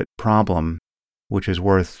separate problem, which is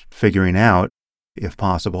worth figuring out if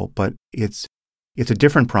possible. But it's a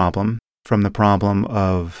different problem from the problem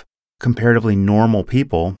of comparatively normal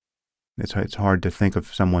people. It's hard to think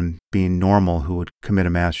of someone being normal who would commit a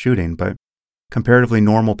mass shooting, but comparatively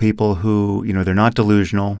normal people who, they're not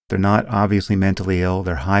delusional, they're not obviously mentally ill,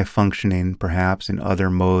 they're high functioning perhaps in other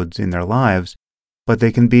modes in their lives, but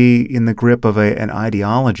they can be in the grip of an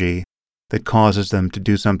ideology that causes them to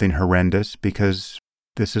do something horrendous because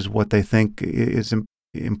this is what they think is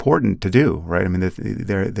important to do, right? I mean,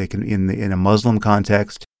 they can, in a Muslim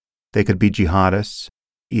context, they could be jihadists.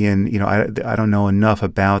 I don't know enough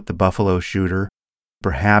about the Buffalo shooter.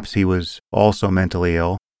 Perhaps he was also mentally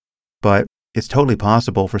ill, but it's totally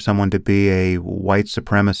possible for someone to be a white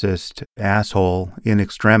supremacist asshole in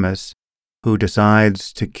extremis who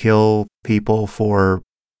decides to kill people for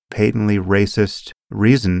patently racist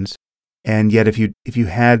reasons. And yet if you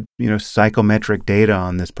had, psychometric data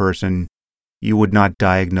on this person, you would not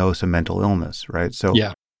diagnose a mental illness, right? So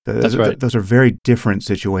yeah, that's right. Those are very different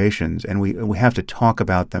situations, and we have to talk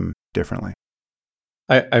about them differently.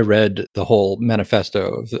 I read the whole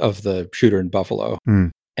manifesto of the shooter in Buffalo,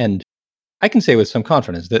 and I can say with some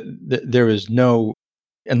confidence that there is no,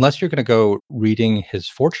 unless you're going to go reading his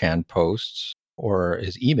 4chan posts or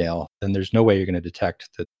his email, then there's no way you're going to detect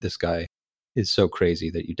that this guy is so crazy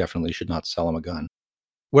that you definitely should not sell him a gun.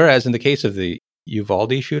 Whereas in the case of the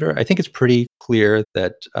Uvalde shooter, I think it's pretty clear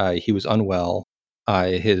that he was unwell.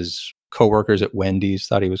 His coworkers at Wendy's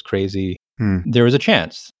thought he was crazy. There was a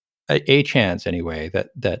chance, a chance anyway,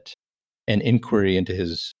 that an inquiry into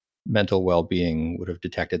his mental well-being would have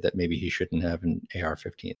detected that maybe he shouldn't have an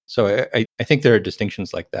AR-15. So I think there are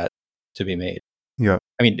distinctions like that to be made. Yeah.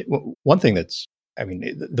 I mean, one thing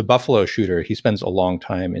the Buffalo shooter, he spends a long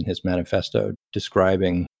time in his manifesto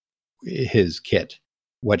describing his kit,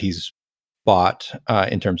 what he's bought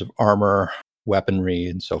in terms of armor, weaponry,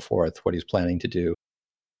 and so forth, what he's planning to do.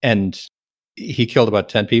 And he killed about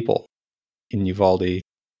 10 people in Uvalde.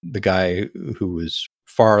 The guy who was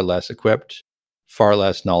far less equipped, far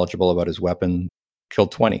less knowledgeable about his weapon,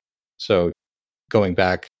 killed 20. So going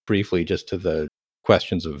back briefly just to the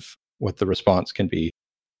questions of what the response can be,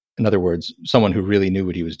 in other words, someone who really knew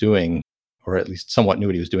what he was doing, or at least somewhat knew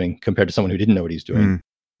what he was doing, compared to someone who didn't know what he's doing,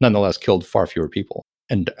 nonetheless killed far fewer people.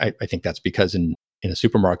 And I think that's because in a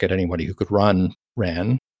supermarket, anybody who could run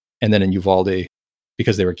ran. And then in Uvalde,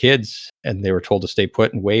 because they were kids and they were told to stay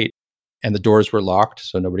put and wait, and the doors were locked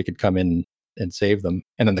so nobody could come in and save them.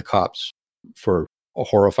 And then the cops, for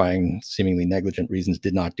horrifying, seemingly negligent reasons,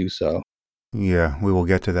 did not do so. Yeah, we will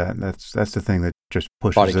get to that. That's the thing that just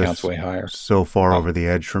pushes body counts way higher, so far over the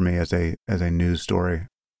edge for me as a news story.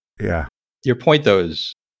 Yeah. Your point, though,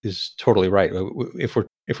 is totally right. If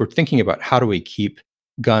we're thinking about how do we keep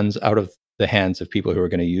guns out of the hands of people who are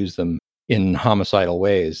going to use them in homicidal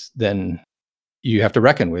ways, then you have to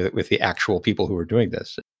reckon with the actual people who are doing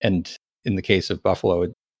this. And in the case of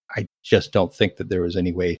Buffalo, I just don't think that there was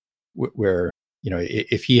any way where,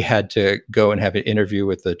 if he had to go and have an interview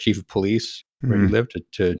with the chief of police where he lived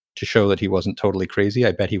to show that he wasn't totally crazy,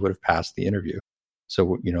 I bet he would have passed the interview.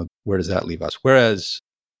 So, where does that leave us? Whereas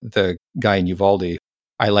the guy in Uvalde,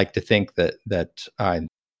 I like to think that a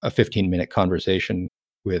 15-minute conversation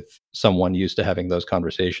with someone used to having those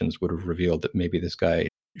conversations would have revealed that maybe this guy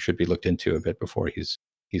should be looked into a bit before he's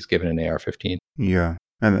given an AR-15. Yeah,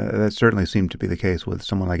 and that certainly seemed to be the case with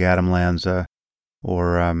someone like Adam Lanza,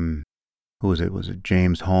 or who was it? Was it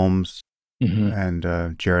James Holmes and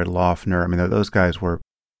Jared Loughner? I mean, those guys were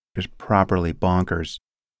just properly bonkers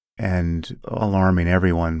and alarming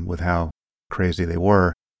everyone with how crazy they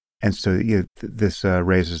were. And so this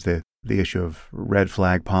raises the issue of red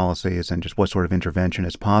flag policies and just what sort of intervention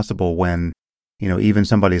is possible when, even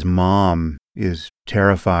somebody's mom is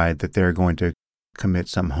terrified that they're going to commit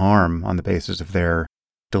some harm on the basis of their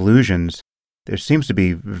delusions. There seems to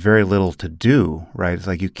be very little to do, right? It's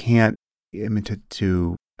like you can't,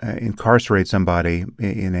 to incarcerate somebody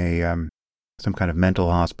in a some kind of mental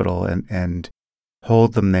hospital and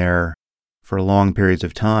hold them there for long periods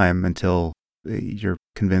of time until you're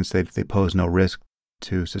convinced they pose no risk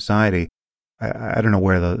to society. I don't know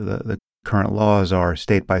where the current laws are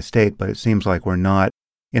state by state, but it seems like we're not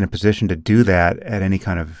in a position to do that at any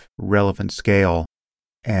kind of relevant scale,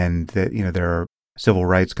 and that there are civil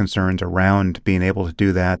rights concerns around being able to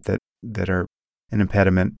do that are an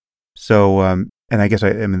impediment. So, and I guess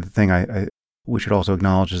the thing we should also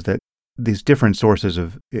acknowledge is that these different sources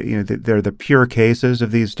of they're the pure cases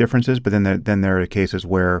of these differences, but then there are cases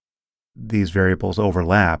where these variables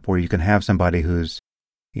overlap, where you can have somebody who's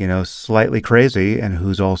slightly crazy and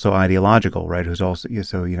who's also ideological, right? Who's also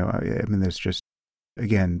there's just,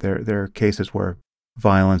 again, there are cases where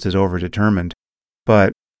violence is overdetermined,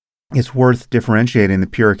 but it's worth differentiating the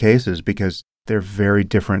pure cases because they're very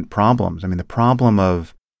different problems. I mean, the problem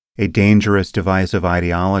of a dangerous, divisive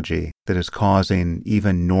ideology that is causing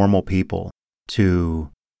even normal people to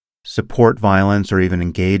support violence or even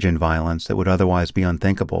engage in violence that would otherwise be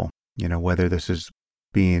unthinkable, whether this is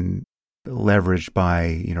being leveraged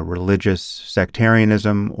by, religious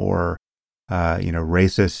sectarianism or,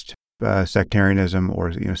 racist sectarianism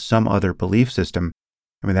or, some other belief system.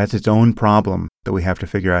 I mean, that's its own problem that we have to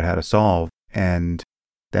figure out how to solve. And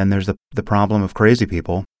then there's the problem of crazy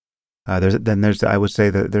people. I would say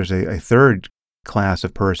that there's a third class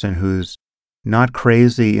of person who's not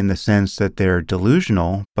crazy in the sense that they're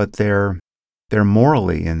delusional, but they're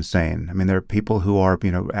morally insane. I mean, there are people who are,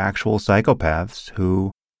 actual psychopaths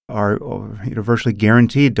who are, virtually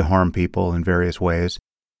guaranteed to harm people in various ways,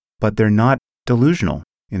 but they're not delusional,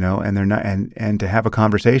 and they're not, and to have a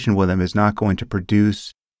conversation with them is not going to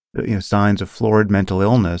produce, signs of florid mental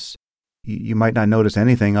illness. You might not notice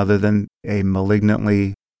anything other than a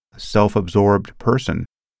malignantly self-absorbed person.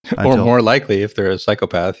 Or more likely, if they're a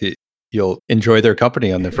psychopath, you'll enjoy their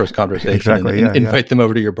company on their first conversation. Exactly, and invite them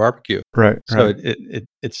over to your barbecue. Right. So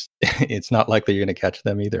it's not likely you're going to catch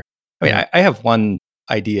them either. I mean, I have one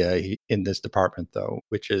idea in this department, though,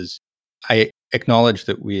 which is I acknowledge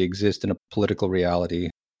that we exist in a political reality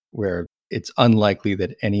where it's unlikely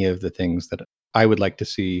that any of the things that I would like to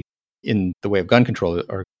see in the way of gun control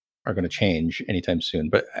are going to change anytime soon.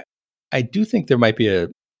 But I do think there might be a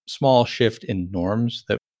small shift in norms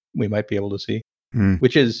that we might be able to see,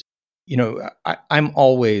 which is, I'm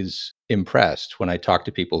always impressed when I talk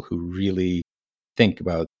to people who really think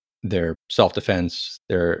about their self-defense,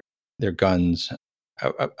 their guns,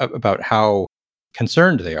 about how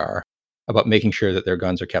concerned they are about making sure that their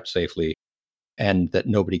guns are kept safely and that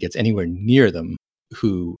nobody gets anywhere near them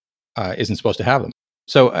who isn't supposed to have them.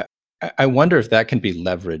 So I wonder if that can be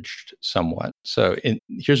leveraged somewhat. So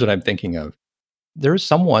here's what I'm thinking of. There's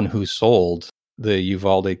someone who sold the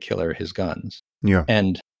Uvalde killer his guns. Yeah.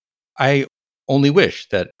 And I only wish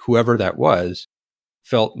that whoever that was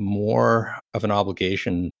felt more of an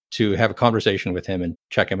obligation to have a conversation with him and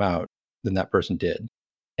check him out than that person did.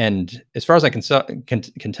 And as far as I can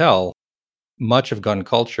tell, much of gun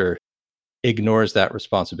culture ignores that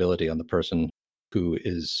responsibility on the person who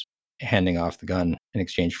is handing off the gun in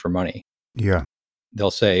exchange for money. Yeah.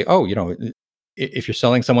 They'll say, oh, if you're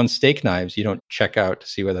selling someone steak knives, you don't check out to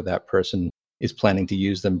see whether that person is planning to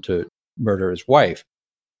use them to murder his wife.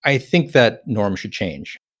 I think that norm should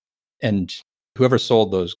change. And whoever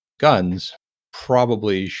sold those guns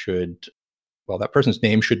probably should, that person's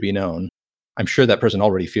name should be known. I'm sure that person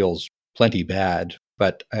already feels plenty bad,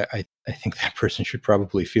 but I think that person should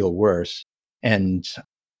probably feel worse. And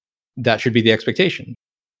that should be the expectation,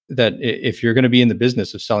 that if you're going to be in the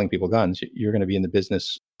business of selling people guns, you're going to be in the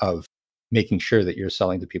business of making sure that you're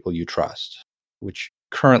selling to people you trust, which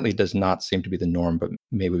currently does not seem to be the norm, but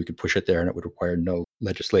maybe we could push it there and it would require no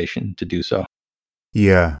legislation to do so.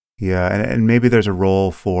 Yeah. And maybe there's a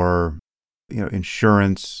role for,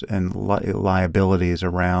 insurance and liabilities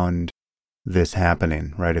around this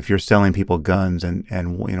happening, right? If you're selling people guns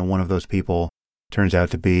and one of those people turns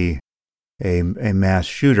out to be a mass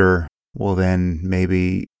shooter, well, then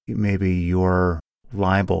maybe you're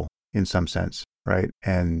liable in some sense, right?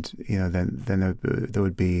 And then there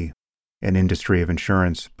would be an industry of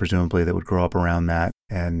insurance presumably that would grow up around that,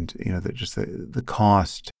 and the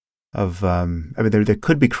cost of there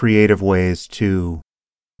could be creative ways to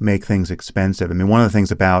make things expensive. I mean, one of the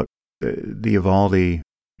things about the Uvalde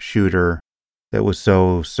shooter that was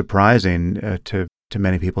so surprising to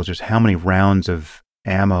many people is just how many rounds of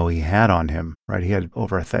ammo he had on him, right? He had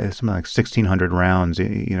over something like 1,600 rounds,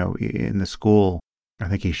 in the school. I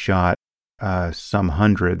think he shot some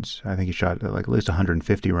hundreds. I think he shot like at least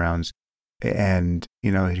 150 rounds. And, he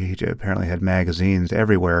apparently had magazines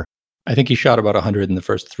everywhere. I think he shot about 100 in the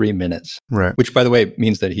first 3 minutes, right? Which, by the way,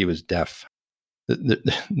 means that he was deaf.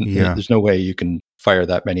 Yeah. There's no way you can fire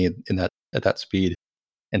that many at that speed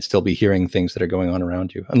and still be hearing things that are going on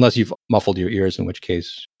around you, unless you've muffled your ears, in which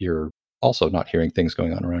case you're also not hearing things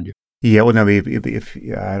going on around you. Yeah, well, no, if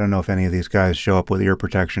I don't know if any of these guys show up with ear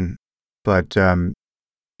protection, but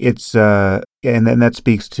it's and then that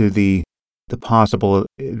speaks to the possible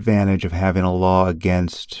advantage of having a law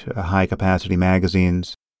against high capacity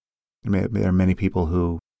magazines. There are many people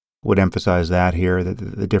who would emphasize that here, that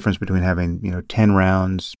the difference between having 10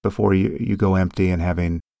 rounds before you go empty and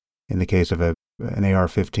having, in the case of an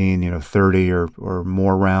AR-15, 30 or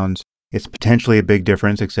more rounds. It's potentially a big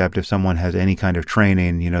difference, except if someone has any kind of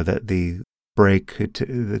training, that the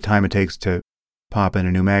the time it takes to pop in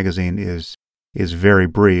a new magazine is very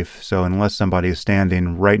brief. So unless somebody is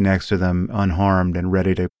standing right next to them unharmed and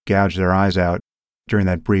ready to gouge their eyes out during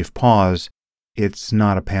that brief pause, it's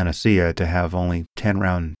not a panacea to have only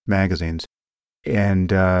 10-round magazines. And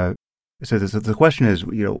so the question is,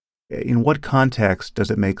 in what context does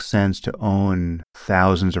it make sense to own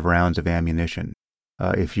thousands of rounds of ammunition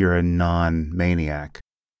if you're a non-maniac?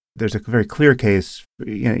 There's a very clear case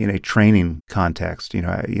in a training context,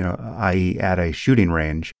 i.e. at a shooting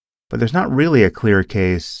range, but there's not really a clear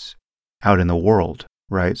case out in the world,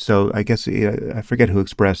 right? So I guess I forget who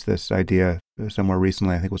expressed this idea somewhere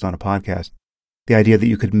recently. I think it was on a podcast. The idea that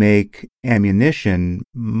you could make ammunition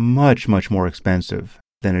much, much more expensive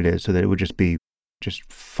than it is, so that it would just be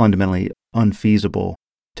fundamentally unfeasible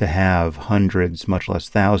to have hundreds, much less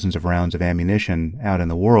thousands of rounds of ammunition out in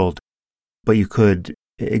the world. But you could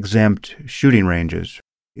exempt shooting ranges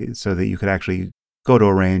so that you could actually go to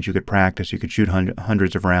a range, you could practice, you could shoot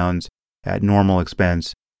hundreds of rounds at normal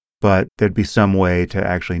expense, but there'd be some way to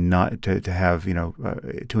actually not to have,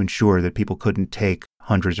 to ensure that people couldn't take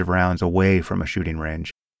hundreds of rounds away from a shooting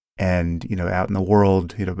range. And, out in the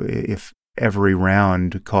world, if every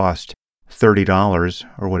round cost $30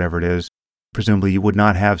 or whatever it is, presumably you would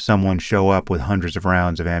not have someone show up with hundreds of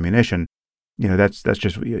rounds of ammunition. That's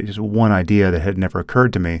just one idea that had never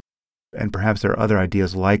occurred to me. And perhaps there are other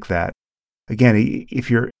ideas like that. Again,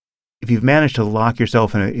 if you've managed to lock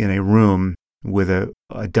yourself in a room with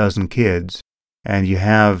a dozen kids and you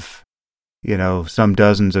have, some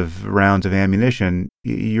dozens of rounds of ammunition,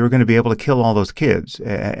 you're going to be able to kill all those kids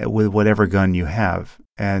with whatever gun you have.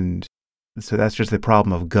 And so that's just the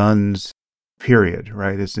problem of guns, period,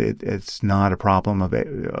 right? It's not a problem of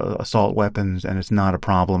assault weapons, and it's not a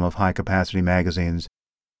problem of high-capacity magazines.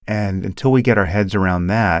 And until we get our heads around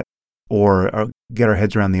that, or get our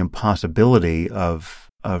heads around the impossibility of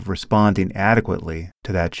responding adequately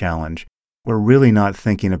to that challenge, we're really not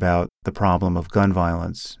thinking about the problem of gun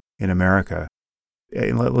violence in America.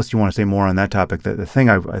 Unless you want to say more on that topic, the thing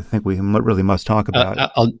I think we really must talk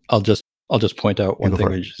about. I'll just point out one thing,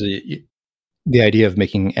 which is the idea of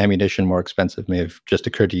making ammunition more expensive may have just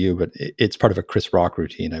occurred to you, but it's part of a Chris Rock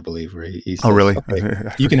routine, I believe, where he says, "Oh, really?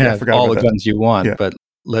 Okay, you can have all the guns you want, but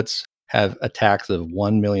let's have a tax of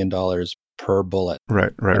 $1 million per bullet.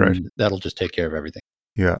 Right. That'll just take care of everything."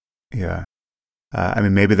 Yeah. I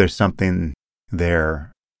mean, maybe there's something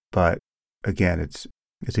there, but again, it's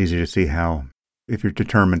easy to see how, if you're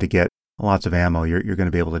determined to get lots of ammo, you're going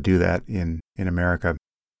to be able to do that in America.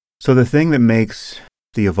 So the thing that makes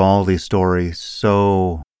the Uvalde story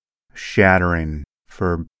so shattering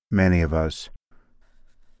for many of us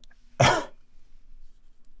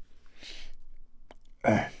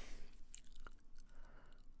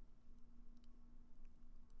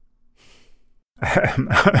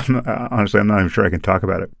Honestly, I'm not even sure I can talk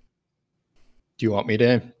about it. Do you want me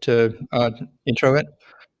to intro it?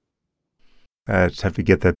 I just have to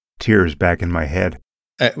get the tears back in my head.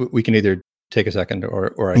 We can either take a second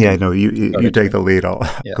or I Yeah, can no, you take the lead. I'll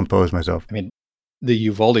Yeah. compose myself. I mean, the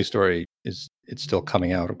Uvalde story it's still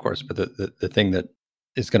coming out, of course, but the thing that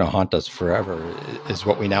is going to haunt us forever is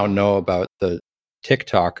what we now know about the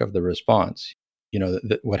TikTok of the response. You know,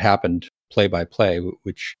 what happened play by play,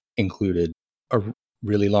 which included a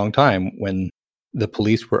really long time when the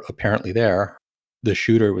police were apparently there, the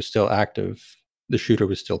shooter was still active, the shooter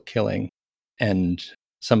was still killing, and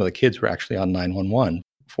some of the kids were actually on 911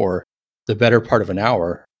 for the better part of an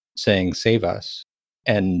hour saying, "Save us."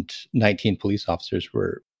 And 19 police officers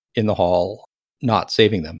were in the hall not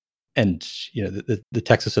saving them. And you know, the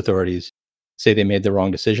Texas authorities say they made the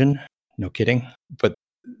wrong decision. No kidding. But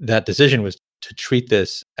that decision was to treat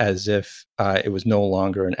this as if it was no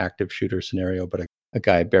longer an active shooter scenario, but a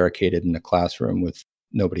guy barricaded in a classroom with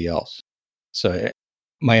nobody else. So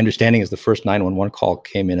my understanding is the first 911 call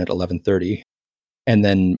came in at 11:30, and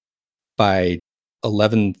then by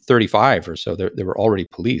 11:35 or so, there were already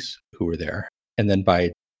police who were there. And then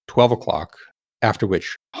by 12 o'clock, after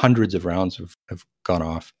which hundreds of rounds have gone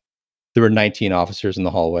off, there were 19 officers in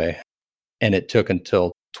the hallway. And it took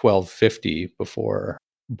until 12:50 before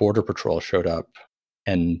Border Patrol showed up.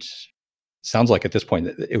 And sounds like at this point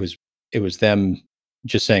it was them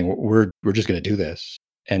just saying we're just going to do this,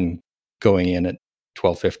 and going in at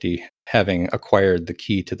 12:50, having acquired the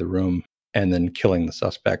key to the room, and then killing the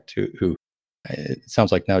suspect who it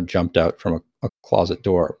sounds like now jumped out from a closet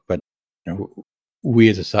door. But you know, we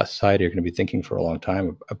as a society are going to be thinking for a long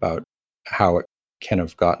time about how it can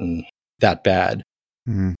have gotten that bad,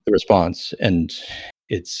 Mm-hmm. the response. And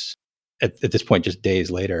it's at this point, just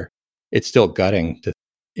days later, it's still gutting to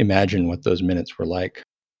imagine what those minutes were like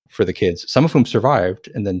for the kids, some of whom survived,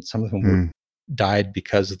 and then some of whom died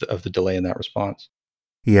because of the delay in that response.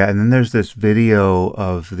 Yeah, and then there's this video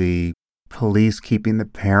of the police keeping the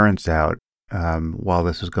parents out while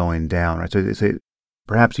this is going down. Right, so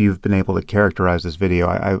perhaps you've been able to characterize this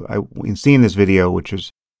video. In seeing this video, which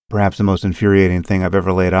is perhaps the most infuriating thing I've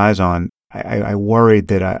ever laid eyes on, I worried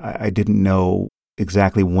that I didn't know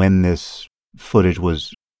exactly when this footage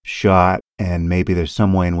was shot, and maybe there's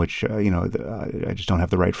some way in which I just don't have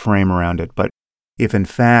the right frame around it. But if in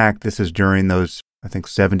fact this is during those, I think,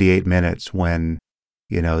 78 minutes when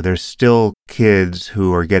there's still kids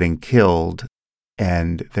who are getting killed,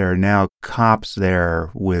 and there are now cops there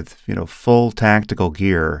with full tactical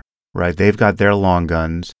gear, right? They've got their long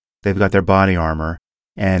guns, they've got their body armor,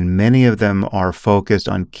 and many of them are focused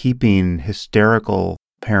on keeping hysterical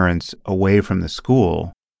parents away from the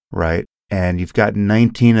school, right? And you've got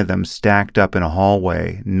 19 of them stacked up in a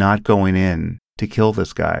hallway, not going in to kill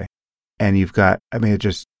this guy. And you've got, it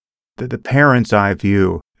just, the parent's eye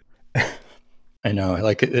view. I know,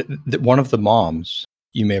 like one of the moms,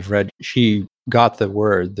 you may have read, she got the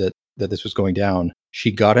word that this was going down.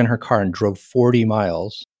 She got in her car and drove 40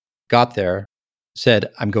 miles, got there, said,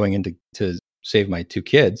 "I'm going in to save my two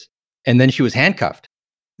kids." And then she was handcuffed.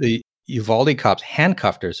 The Uvalde cops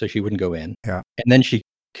handcuffed her so she wouldn't go in. Yeah. And then she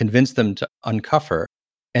convinced them to uncuff her,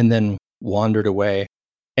 and then wandered away,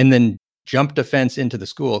 and then jumped a fence into the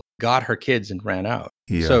school, got her kids, and ran out.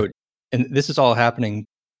 Yeah. So, and this is all happening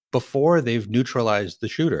before they've neutralized the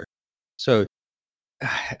shooter. So,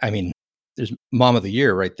 there's mom of the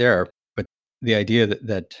year right there. But the idea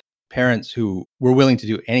that parents who were willing to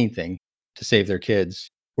do anything to save their kids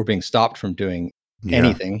were being stopped from doing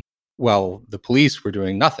anything, while the police were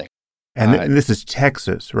doing nothing. And this is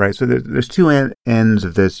Texas, right? So there's two ends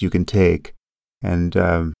of this you can take. And,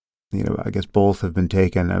 I guess both have been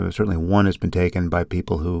taken. Certainly one has been taken by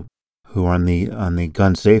people who are on the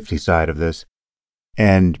gun safety side of this.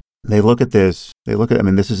 And they look at this,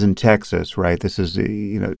 this is in Texas, right? This is,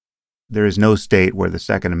 there is no state where the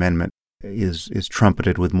Second Amendment is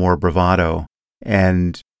trumpeted with more bravado.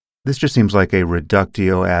 And this just seems like a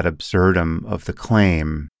reductio ad absurdum of the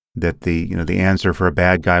claim that the answer for a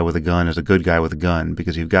bad guy with a gun is a good guy with a gun,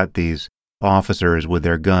 because you've got these officers with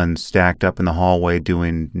their guns stacked up in the hallway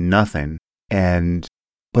doing nothing.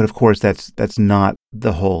 But of course, that's not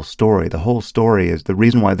the whole story. The whole story is the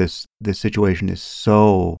reason why this situation is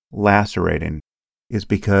so lacerating is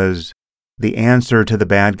because the answer to the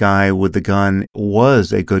bad guy with the gun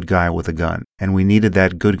was a good guy with a gun. And we needed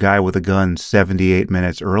that good guy with a gun 78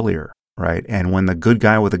 minutes earlier, right? And when the good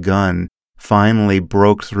guy with a gun finally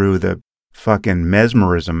broke through the fucking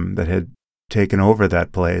mesmerism that had taken over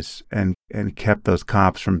that place and kept those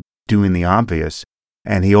cops from doing the obvious,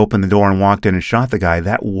 and he opened the door and walked in and shot the guy,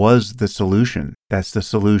 that was the solution. That's the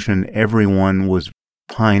solution everyone was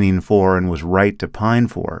pining for and was right to pine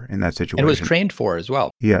for in that situation. And it was trained for as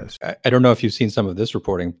well. Yes. I don't know if you've seen some of this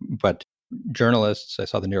reporting, but journalists, I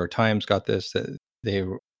saw the New York Times got this, they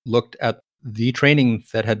looked at the training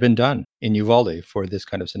that had been done in Uvalde for this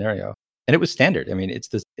kind of scenario. And it was standard. I mean, it's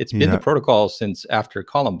been the protocol since after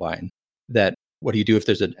Columbine that what do you do if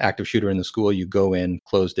there's an active shooter in the school? You go in,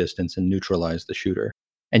 close distance, and neutralize the shooter.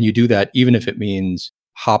 And you do that even if it means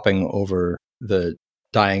hopping over the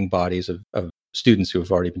dying bodies of students who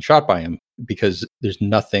have already been shot by him, because there's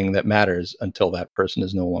nothing that matters until that person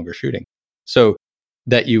is no longer shooting. So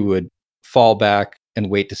that you would fall back and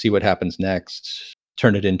wait to see what happens next,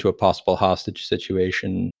 turn it into a possible hostage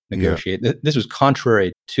situation, negotiate. Yeah. This was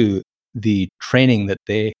contrary to the training that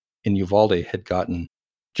they in Uvalde had gotten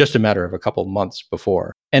just a matter of a couple of months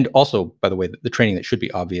before. And also, by the way, the training that should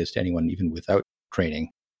be obvious to anyone, even without training.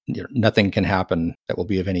 Nothing can happen that will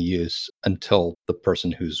be of any use until the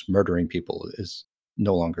person who's murdering people is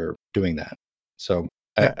no longer doing that. So,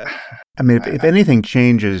 if anything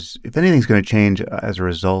changes, if anything's going to change as a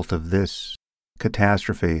result of this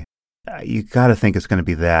catastrophe, you got to think it's going to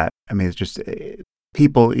be that. I mean, it's just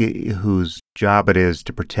people whose job it is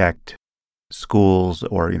to protect schools,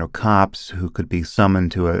 or cops who could be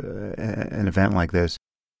summoned to an event like this.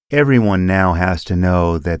 Everyone now has to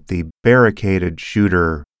know that the barricaded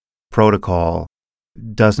shooter protocol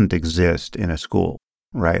doesn't exist in a school,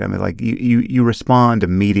 right? I mean, like you respond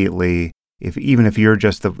immediately. Even if you're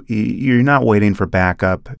just you're not waiting for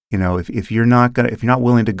backup. If you're not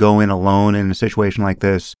willing to go in alone in a situation like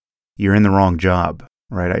this, you're in the wrong job,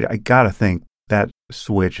 right? I gotta think that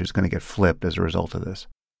switch is going to get flipped as a result of this.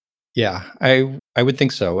 Yeah, I would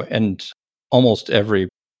think so. And almost every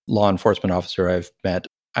law enforcement officer I've met,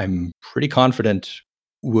 I'm pretty confident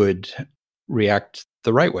would react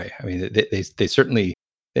the right way. I mean, they certainly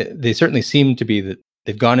seem to be that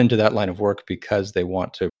they've gone into that line of work because they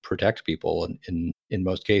want to protect people in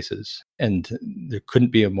most cases. And there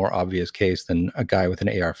couldn't be a more obvious case than a guy with an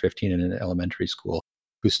AR-15 in an elementary school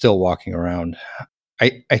who's still walking around.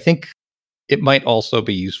 I think it might also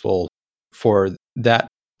be useful for that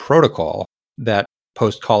protocol, that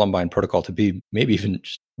post-Columbine protocol, to be maybe even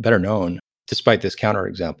just better known, despite this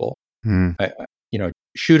counterexample.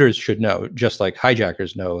 Shooters should know, just like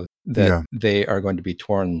hijackers know, that they are going to be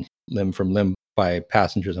torn limb from limb by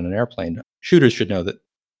passengers on an airplane. Shooters should know that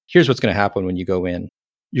here's what's going to happen when you go in.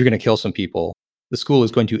 You're going to kill some people. The school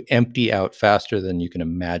is going to empty out faster than you can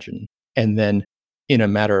imagine. And then in a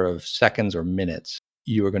matter of seconds or minutes,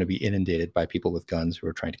 you are going to be inundated by people with guns who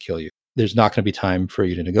are trying to kill you. There's not going to be time for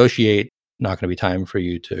you to negotiate, not going to be time for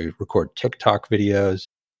you to record TikTok videos.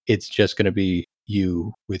 It's just going to be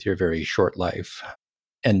you with your very short life.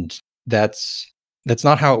 And that's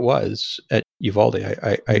not how it was at Uvalde.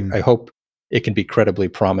 I hope it can be credibly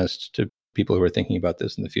promised to people who are thinking about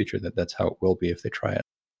this in the future that that's how it will be if they try it.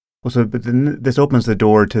 Well, but then this opens the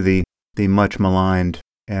door to the much maligned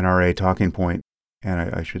NRA talking point. And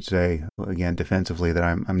I should say, again, defensively, that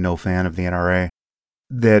I'm no fan of the NRA,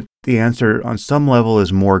 that the answer on some level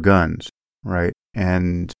is more guns, right?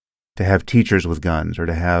 And to have teachers with guns, or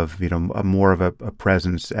to have, more of a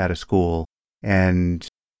presence at a school. And,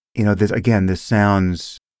 this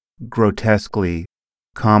sounds grotesquely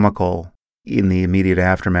comical in the immediate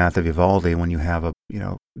aftermath of Uvalde, when you have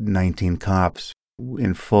 19 cops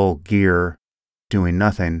in full gear doing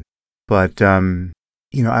nothing. But, I'm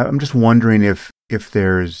just wondering if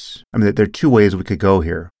there's, there are two ways we could go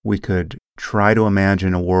here. We could try to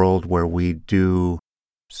imagine a world where we do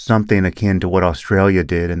something akin to what Australia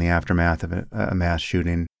did in the aftermath of a mass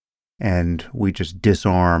shooting, and we just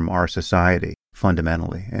disarm our society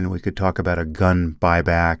fundamentally. And we could talk about a gun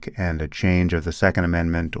buyback and a change of the Second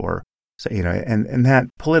Amendment, or, and that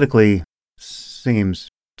politically seems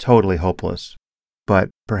totally hopeless. But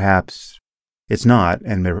perhaps it's not,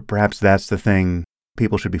 and perhaps that's the thing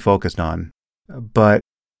people should be focused on. But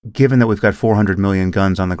given that we've got 400 million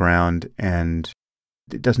guns on the ground, and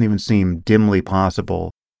it doesn't even seem dimly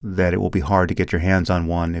possible that it will be hard to get your hands on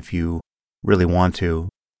one if you really want to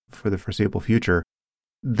for the foreseeable future,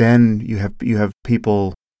 then you have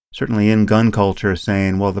people certainly in gun culture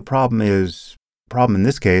saying, well, the problem in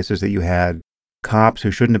this case is that you had cops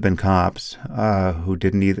who shouldn't have been cops, who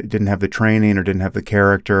didn't have the training or didn't have the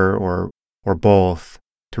character or both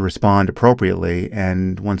to respond appropriately.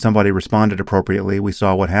 And when somebody responded appropriately, we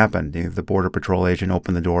saw what happened. The Border Patrol agent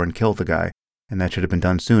opened the door and killed the guy, and that should have been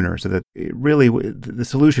done sooner. So that the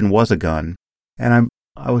solution was a gun. And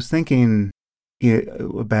I was thinking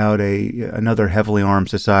about another heavily armed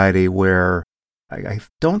society where I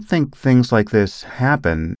don't think things like this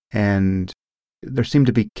happen, and there seem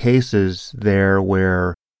to be cases there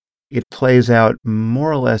where it plays out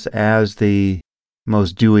more or less as the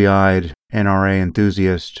most dewy-eyed NRA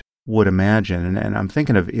enthusiast would imagine. And I'm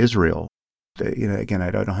thinking of Israel. Again,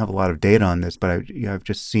 I don't have a lot of data on this, but I've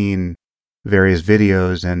just seen various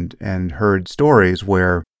videos and heard stories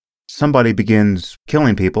where somebody begins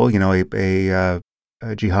killing people. A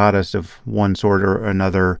jihadist of one sort or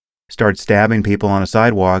another starts stabbing people on a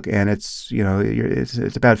sidewalk, and it's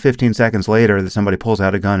about 15 seconds later that somebody pulls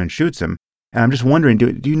out a gun and shoots him. And I'm just wondering,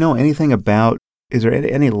 do you know anything about, is there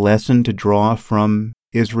any lesson to draw from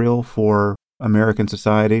Israel for American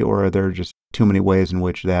society, or are there just too many ways in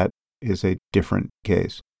which that is a different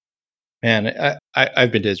case? Man,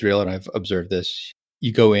 I've been to Israel and I've observed this.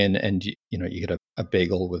 You go in and you get a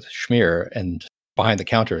bagel with schmear, and behind the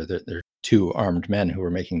counter there are two armed men who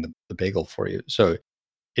are making the bagel for you. So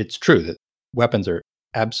it's true that weapons are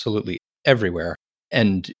absolutely everywhere,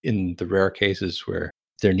 and in the rare cases where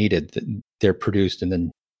they're needed, they're produced and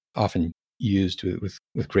then often used with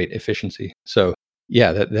great efficiency. So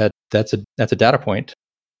yeah, that's a data point.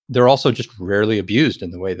 They're also just rarely abused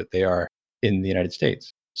in the way that they are in the United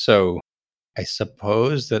States. So I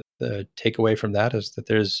suppose that the takeaway from that is that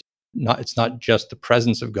it's not just the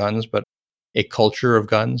presence of guns, but a culture of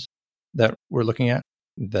guns that we're looking at.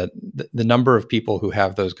 That the number of people who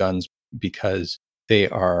have those guns because they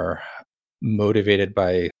are motivated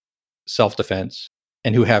by self-defense,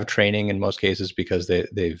 and who have training in most cases because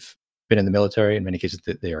they've been in the military, in many cases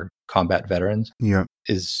they are combat veterans, Yeah.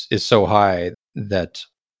 is so high that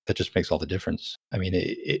just makes all the difference. I mean,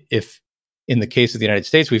 if in the case of the United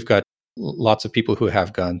States, we've got lots of people who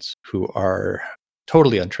have guns who are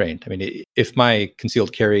totally untrained. I mean, if my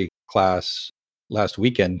concealed carry class last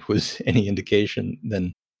weekend was any indication,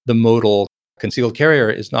 then the modal concealed carrier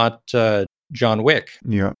is not John Wick.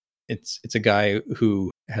 Yeah. It's a guy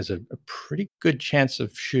who has a pretty good chance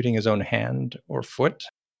of shooting his own hand or foot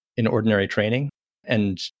in ordinary training,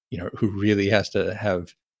 and who really has to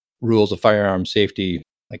have rules of firearm safety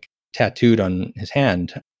like tattooed on his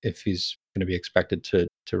hand if he's going to be expected to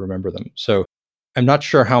remember them. So I'm not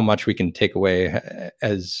sure how much we can take away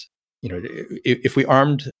as, if we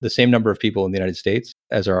armed the same number of people in the United States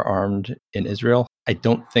as are armed in Israel, I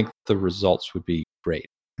don't think the results would be great.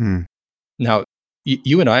 Now,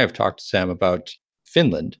 you and I have talked, Sam, about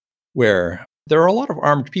Finland, where there are a lot of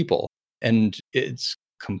armed people, and it's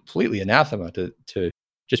completely anathema to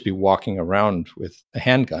just be walking around with a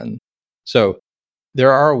handgun. So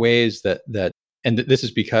there are ways that and this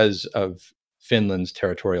is because of Finland's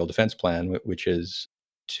territorial defense plan, which is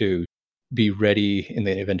to be ready in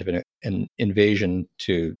the event of an invasion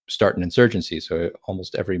to start an insurgency. So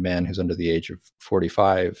almost every man who's under the age of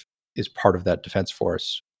 45 is part of that defense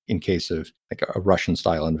force in case of like a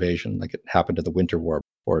Russian-style invasion, like it happened in the Winter War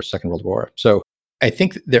or Second World War. So I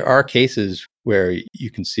think there are cases where you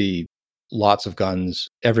can see lots of guns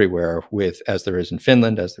everywhere with, as there is in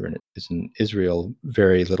Finland, as there is in Israel,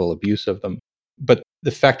 very little abuse of them. But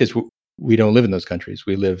the fact is, we don't live in those countries.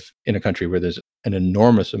 We live in a country where there's an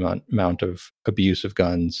enormous amount of abuse of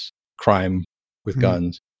guns, crime with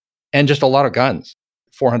guns, and just a lot of guns,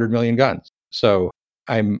 400 million guns. So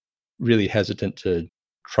I'm really hesitant to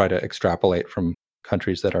try to extrapolate from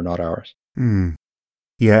countries that are not ours.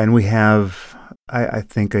 Yeah, and we have, I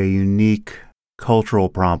think, a unique cultural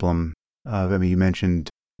problem. You mentioned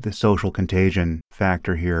the social contagion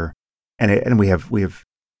factor here, and we have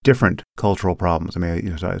different cultural problems. I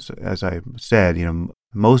mean, as I said,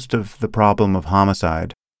 most of the problem of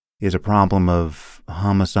homicide is a problem of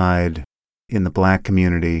homicide in the Black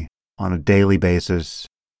community on a daily basis,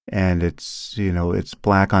 and it's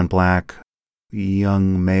Black on Black,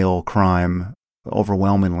 young male crime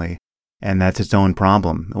overwhelmingly, and that's its own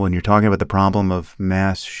problem. When you're talking about the problem of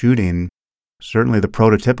mass shooting, certainly the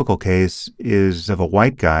prototypical case is of a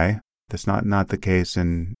white guy. That's not the case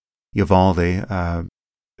in Uvalde.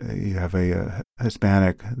 You have a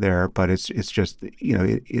Hispanic there, but it's just,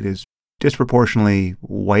 it is disproportionately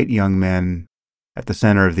white young men at the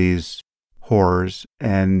center of these horrors.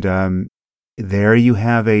 And there you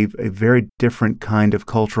have a very different kind of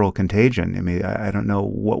cultural contagion. I mean, I don't know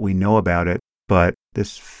what we know about it, but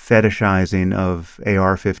this fetishizing of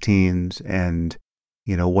AR-15s and,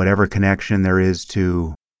 whatever connection there is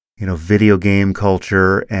to, video game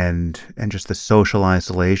culture and just the social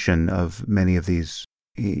isolation of many of these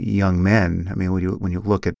young men. I mean, when you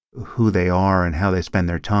look at who they are and how they spend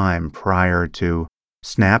their time prior to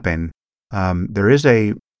snapping, there is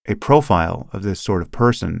a profile of this sort of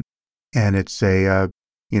person, and it's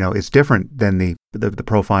it's different than the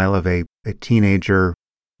profile of a teenager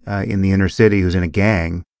in the inner city who's in a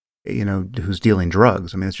gang, who's dealing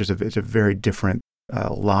drugs. I mean, it's a very different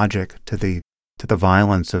logic to the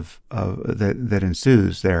violence of that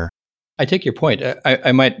ensues there. I take your point.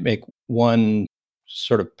 I might make one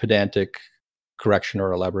sort of pedantic correction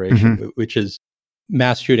or elaboration, which is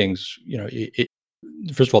mass shootings.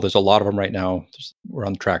 First of all, there's a lot of them right now. We're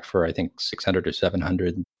on track for, I think, 600 or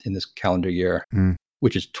 700 in this calendar year,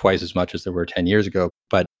 which is twice as much as there were 10 years ago.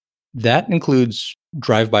 But that includes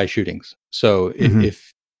drive-by shootings. So I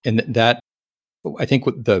think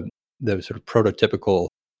what the sort of prototypical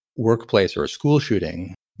workplace or a school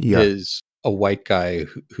shooting is a white guy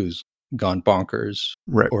who's gone bonkers,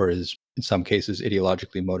 right, or is in some cases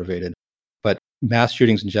ideologically motivated. But mass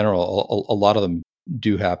shootings in general, a lot of them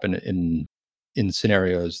do happen in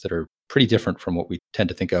scenarios that are pretty different from what we tend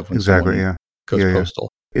to think of when someone goes postal.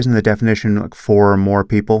 Isn't the definition like 4 or more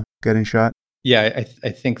people getting shot? Yeah, I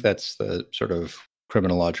think that's the sort of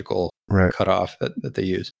criminological cutoff that they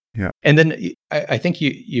use. Yeah. And then I think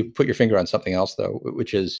you put your finger on something else, though,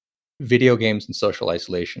 which is video games and social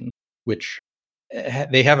isolation, which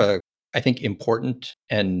they have a, I think, important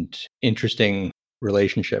and interesting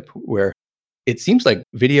relationship where it seems like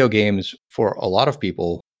video games for a lot of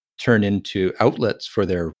people turn into outlets for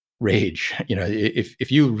their rage.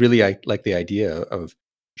 If you really like the idea of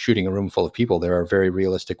shooting a room full of people, there are very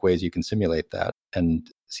realistic ways you can simulate that. And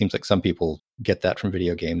it seems like some people get that from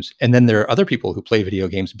video games. And then there are other people who play video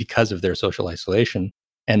games because of their social isolation,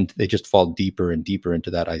 and they just fall deeper and deeper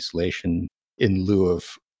into that isolation in lieu of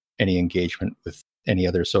any engagement with any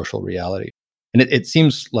other social reality. And it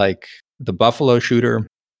seems like the Buffalo shooter,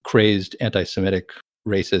 crazed, anti-Semitic,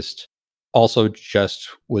 racist, also just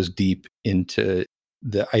was deep into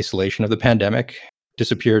the isolation of the pandemic,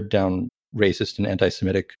 disappeared down racist and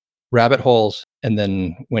anti-Semitic rabbit holes, and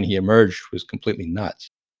then when he emerged was completely nuts.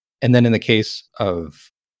 And then in the case of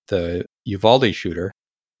the Uvalde shooter,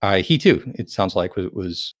 he too, it sounds like,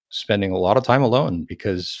 was spending a lot of time alone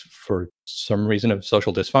because for some reason of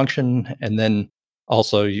social dysfunction. And then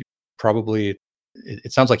also probably,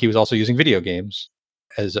 it sounds like he was also using video games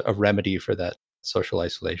as a remedy for that social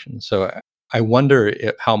isolation. So I wonder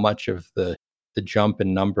how much of the jump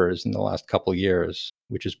in numbers in the last couple of years,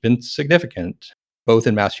 which has been significant, both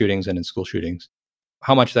in mass shootings and in school shootings,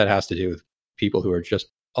 how much that has to do with people who are just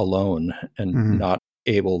alone and not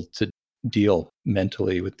able to deal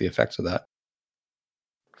mentally with the effects of that.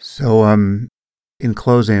 So, in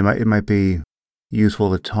closing, it might be useful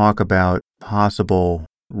to talk about possible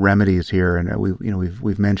remedies here, and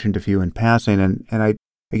we've mentioned a few in passing, and I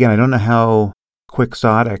don't know how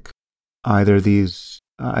quixotic either of these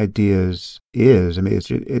ideas is. I mean,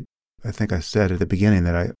 I think I said at the beginning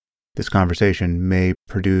that this conversation may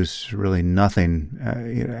produce really nothing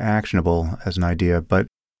actionable as an idea, but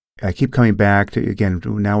I keep coming back to, again,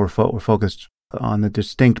 now we're focused on the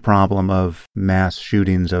distinct problem of mass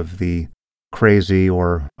shootings of the crazy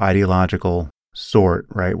or ideological sort,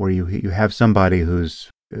 right? Where you have somebody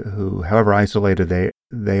who, however isolated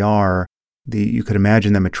they are, you could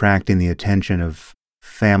imagine them attracting the attention of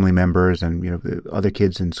family members and other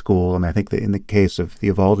kids in school. I mean, I think that in the case of the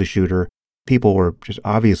Uvalde shooter, people were just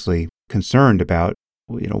obviously concerned about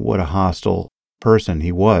what a hostile person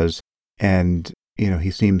he was, and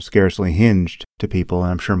he seemed scarcely hinged to people,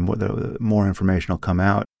 and I'm sure more information will come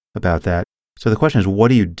out about that. So the question is, what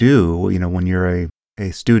do you do, when you're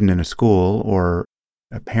a student in a school or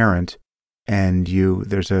a parent, and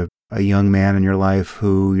there's a young man in your life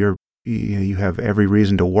who you have every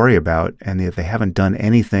reason to worry about, and they haven't done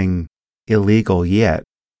anything illegal yet.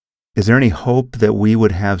 Is there any hope that we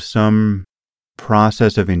would have some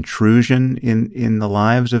process of intrusion in the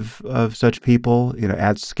lives of such people,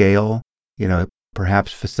 at scale,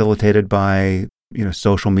 perhaps facilitated by,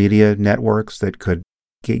 social media networks that could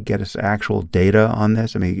get us actual data on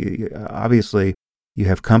this? I mean, obviously you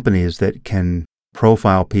have companies that can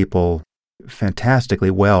profile people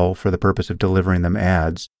fantastically well for the purpose of delivering them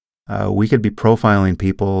ads. We could be profiling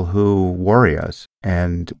people who worry us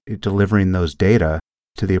and delivering those data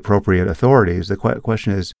to the appropriate authorities. The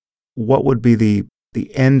question is, what would be the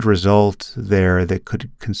end result there that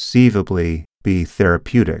could conceivably be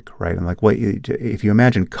therapeutic, right? And if you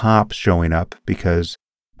imagine cops showing up because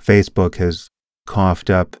Facebook has coughed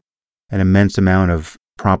up an immense amount of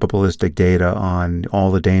probabilistic data on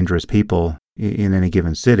all the dangerous people in any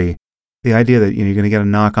given city, the idea that you're going to get a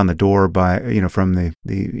knock on the door by from the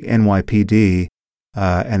NYPD,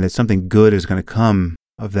 and that something good is going to come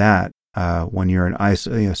of that when you're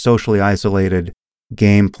an socially isolated,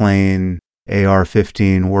 game playing,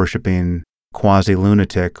 AR-15 worshiping quasi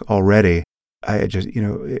lunatic already. I just,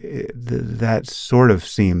 that sort of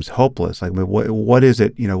seems hopeless. Like, what is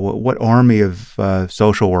it? What army of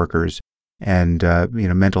social workers and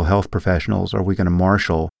mental health professionals are we going to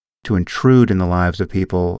marshal to intrude in the lives of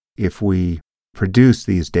people if we produce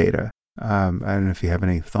these data? I don't know if you have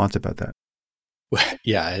any thoughts about that. Well,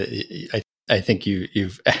 yeah, I think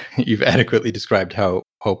you've you've adequately described how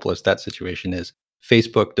hopeless that situation is.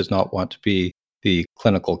 Facebook does not want to be the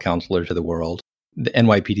clinical counselor to the world. The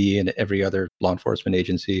NYPD and every other law enforcement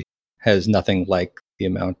agency has nothing like the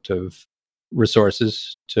amount of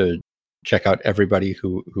resources to check out everybody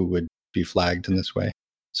who would be flagged in this way.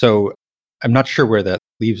 So I'm not sure where that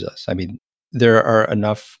leaves us. I mean, there are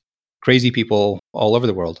enough crazy people all over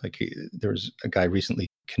the world. Like there was a guy recently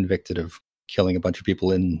convicted of killing a bunch of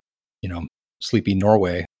people in, sleepy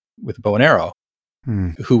Norway with a bow and arrow,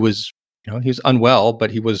 who was, he was unwell,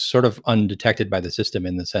 but he was sort of undetected by the system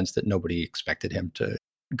in the sense that nobody expected him to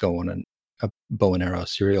go on a bow and arrow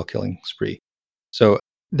serial killing spree. So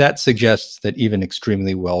that suggests that even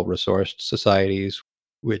extremely well-resourced societies,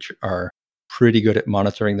 which are pretty good at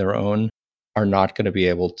monitoring their own, are not going to be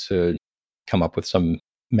able to come up with some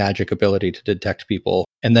magic ability to detect people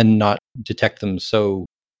and then not detect them so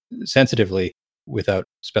sensitively without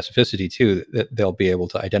specificity too, that they'll be able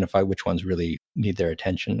to identify which ones really need their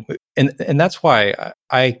attention. And that's why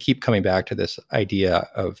I keep coming back to this idea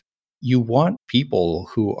of you want people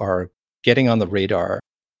who are getting on the radar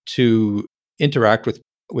to interact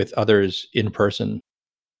with others in person.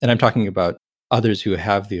 And I'm talking about others who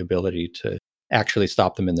have the ability to actually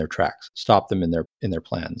stop them in their tracks, stop them in their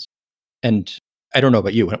plans. And I don't know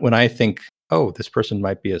about you, when I think, oh, this person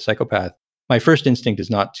might be a psychopath, my first instinct is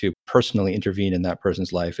not to personally intervene in that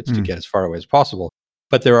person's life. It's to get as far away as possible.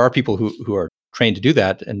 But there are people who are trained to do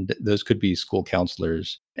that, and those could be school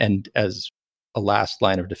counselors. And as a last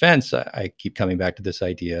line of defense, I keep coming back to this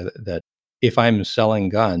idea that if I'm selling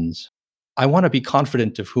guns, I want to be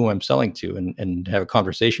confident of who I'm selling to and have a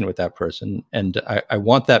conversation with that person. And I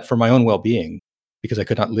want that for my own well-being, because I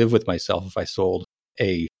could not live with myself if I sold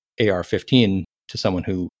a AR-15 to someone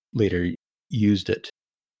who later used it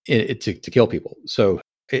to kill people. So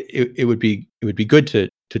it would be good to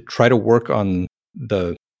try to work on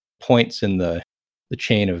the points in the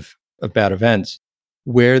chain of bad events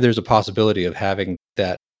where there's a possibility of having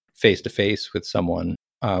that face to face with someone,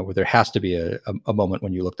 where there has to be a moment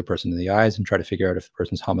when you look the person in the eyes and try to figure out if the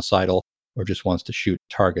person's homicidal or just wants to shoot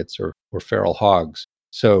targets or feral hogs.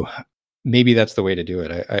 So maybe that's the way to do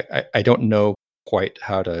it. I don't know quite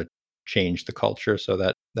how to change the culture so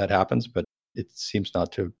that happens, but it seems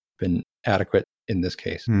not to have been adequate in this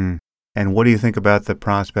case. And what do you think about the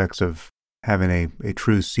prospects of having a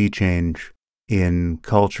true sea change in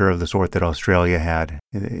culture of the sort that Australia had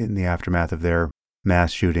in the aftermath of their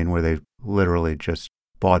mass shooting, where they literally just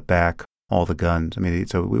bought back all the guns? I mean,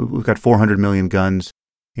 so we've got 400 million guns.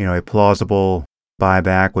 A plausible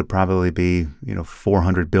buyback would probably be,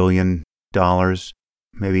 $400 billion,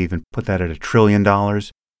 maybe even put that at $1 trillion.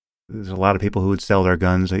 There's a lot of people who would sell their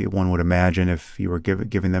guns, one would imagine, if you were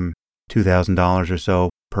giving them $2,000 or so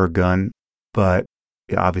per gun. But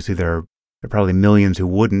obviously there are probably millions who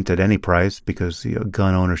wouldn't at any price, because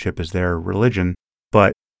gun ownership is their religion.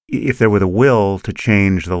 But if there were the will to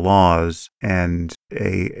change the laws and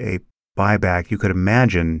a buyback, you could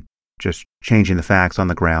imagine just changing the facts on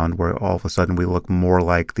the ground, where all of a sudden we look more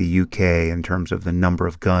like the UK in terms of the number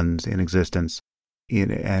of guns in existence.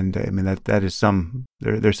 And I mean, that is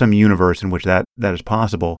there's some universe in which that is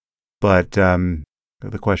possible. But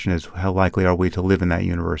the question is, how likely are we to live in that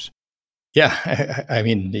universe? Yeah, I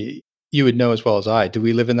mean, you would know as well as I. Do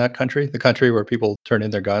we live in that country? The country where people turn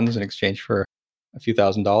in their guns in exchange for a few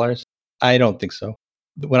 $1,000s? I don't think so.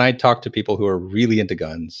 When I talk to people who are really into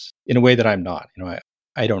guns, in a way that I'm not,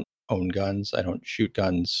 I don't own guns. I don't shoot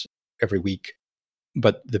guns every week.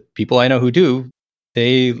 But the people I know who do,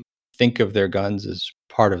 they think of their guns as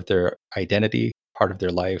part of their identity, part of their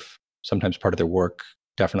life, sometimes part of their work,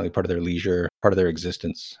 definitely part of their leisure, part of their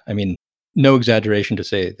existence. I mean, no exaggeration to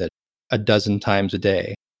say that a dozen times a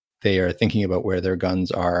day, they are thinking about where their guns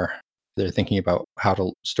are. They're thinking about how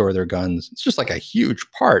to store their guns. It's just like a huge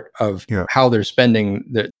part of how they're spending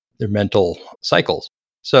their mental cycles.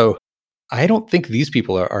 So I don't think these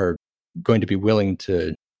people are going to be willing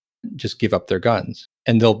to just give up their guns.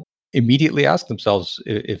 And they'll immediately ask themselves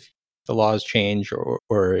if the laws change or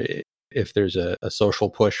if there's a social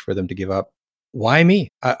push for them to give up. Why me?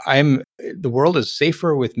 The world is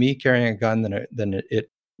safer with me carrying a gun than it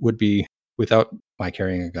would be without my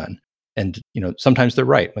carrying a gun. And sometimes they're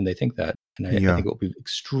right when they think that. And I think it will be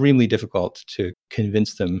extremely difficult to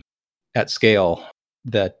convince them at scale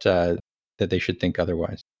that they should think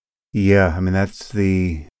otherwise. Yeah, I mean that's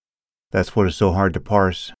what is so hard to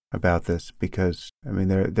parse about this, because I mean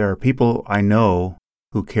there are people I know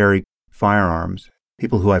who carry firearms,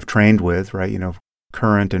 people who I've trained with, right?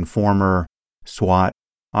 Current and former SWAT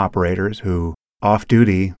operators who off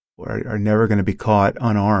duty are never going to be caught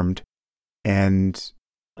unarmed. And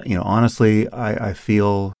honestly, I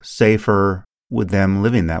feel safer with them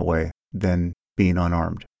living that way than being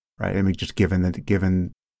unarmed, right? I mean, just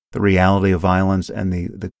given the reality of violence and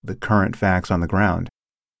the current facts on the ground.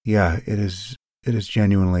 Yeah, it is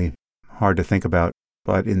genuinely hard to think about.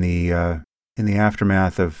 But in the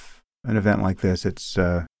aftermath of an event like this,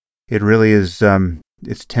 it really is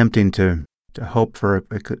it's tempting to hope for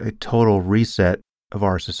a total reset of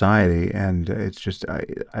our society, and it's just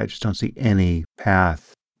I just don't see any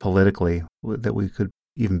path politically that we could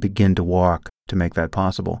even begin to walk to make that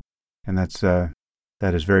possible, and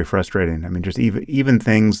that is very frustrating. I mean, just even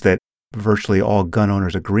things that virtually all gun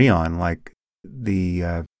owners agree on, like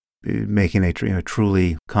the making a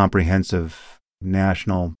truly comprehensive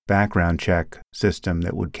national background check system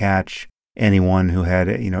that would catch anyone who had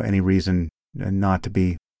any reason not to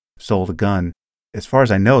be sold a gun. As far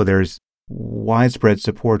as I know, there's widespread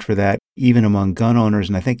support for that, even among gun owners,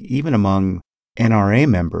 and I think even among NRA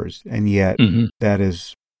members, and yet that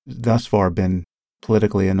has thus far been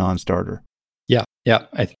politically a non-starter. Yeah.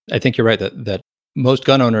 I think you're right that most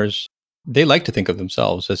gun owners, they like to think of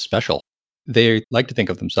themselves as special. They like to think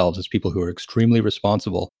of themselves as people who are extremely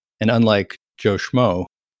responsible, and unlike Joe Schmo,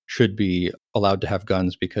 should be allowed to have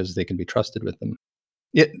guns because they can be trusted with them.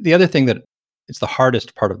 The other thing that it's the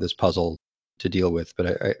hardest part of this puzzle to deal with,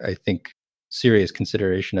 but I think serious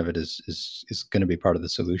consideration of it is going to be part of the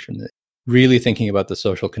solution. Really thinking about the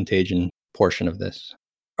social contagion portion of this.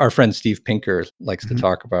 Our friend Steve Pinker likes to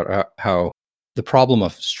talk about how the problem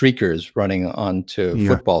of streakers running onto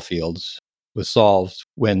football fields was solved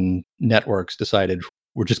when networks decided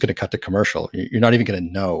we're just going to cut to commercial. You're not even going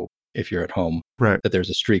to know if you're at home that there's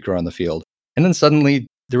a streaker on the field. And then suddenly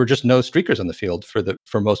there were just no streakers on the field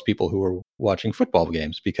for most people who were watching football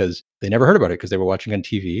games, because they never heard about it because they were watching on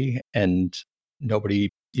TV and nobody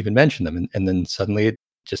even mentioned them. And then suddenly it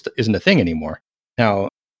just isn't a thing anymore. Now,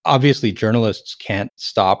 obviously, journalists can't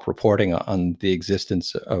stop reporting on the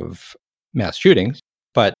existence of mass shootings,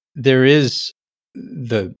 but there is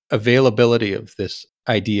the availability of this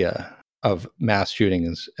idea of mass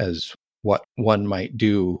shooting as what one might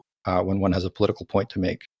do when one has a political point to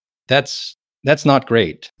make. That's not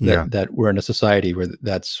great. That we're in a society where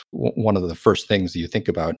that's one of the first things that you think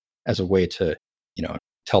about as a way to,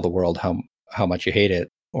 tell the world how much you hate it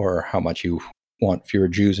or how much you want fewer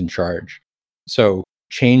Jews in charge. So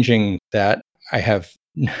changing that, I have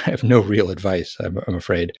no real advice, I'm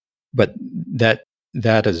afraid. But that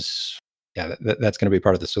is, that's going to be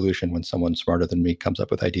part of the solution when someone smarter than me comes up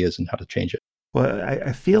with ideas on how to change it. Well,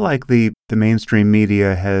 I feel like the mainstream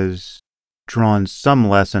media has drawn some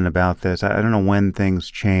lesson about this. I don't know when things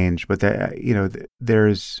change, but I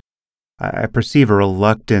perceive a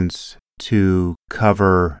reluctance to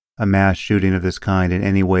cover a mass shooting of this kind in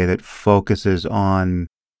any way that focuses on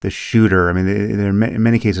the shooter. I mean, there are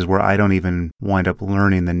many cases where I don't even wind up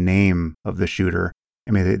learning the name of the shooter.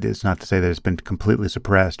 I mean, it's not to say that it's been completely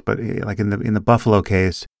suppressed, but like in the Buffalo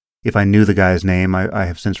case, if I knew the guy's name, I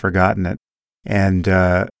have since forgotten it. And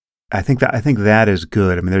I think that is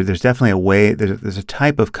good. I mean, there's definitely a way. There's a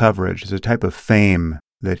type of coverage, there's a type of fame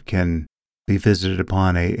that can be visited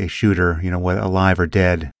upon a shooter, whether alive or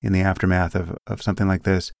dead, in the aftermath of something like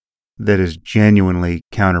this, that is genuinely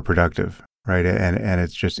counterproductive, right? And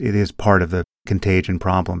it is part of the contagion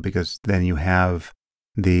problem, because then you have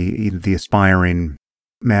the aspiring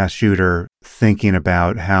mass shooter thinking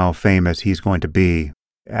about how famous he's going to be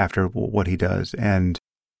after what he does. And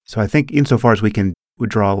so I think insofar as we would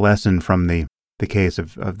draw a lesson from the case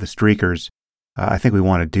of the streakers, I think we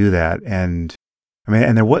want to do that. And I mean,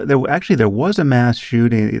 and there was a mass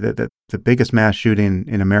shooting, the biggest mass shooting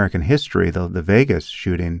in American history, the Vegas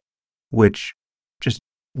shooting, which just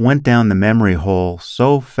went down the memory hole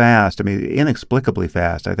so fast. I mean, inexplicably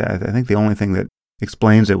fast. I think the only thing that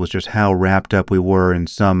explains it was just how wrapped up we were in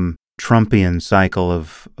some Trumpian cycle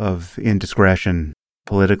of indiscretion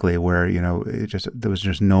politically, where there was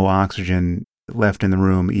just no oxygen left in the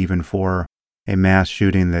room, even for a mass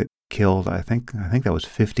shooting that killed I think that was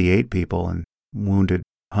 58 people and wounded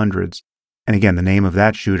hundreds. And again, the name of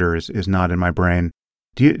that shooter is not in my brain.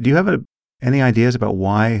 Do you have any ideas about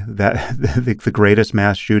why that the greatest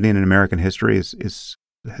mass shooting in American history has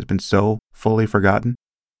been so fully forgotten?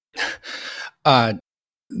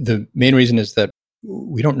 The main reason is that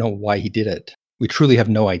we don't know why he did it. We truly have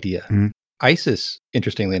no idea. Mm-hmm. ISIS,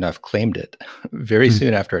 interestingly enough, claimed it very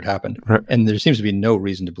soon after it happened. Right. And there seems to be no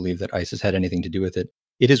reason to believe that ISIS had anything to do with it.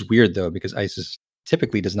 It is weird, though, because ISIS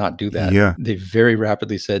typically does not do that. Yeah. They very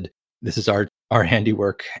rapidly said, this is our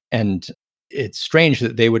handiwork. And it's strange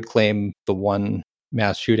that they would claim the one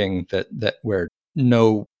mass shooting that where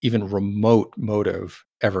no even remote motive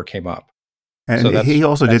ever came up. And so he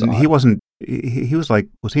also didn't, odd. he wasn't, he was like,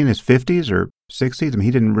 was he in his 50s or 60s? I mean,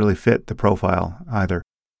 he didn't really fit the profile either.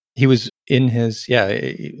 He was in his,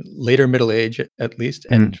 later middle age at least,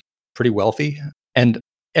 and pretty wealthy. And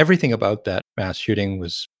everything about that mass shooting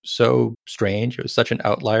was so strange. It was such an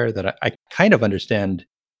outlier that I kind of understand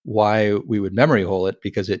why we would memory hole it,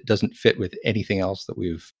 because it doesn't fit with anything else that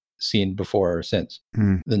we've seen before or since.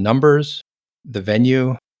 The numbers, the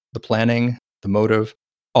venue, the planning, the motive,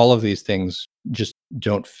 all of these things just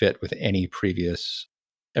don't fit with any previous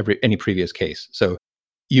case. So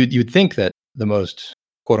you'd think that the most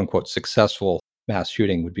quote unquote successful mass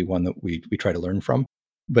shooting would be one that we try to learn from.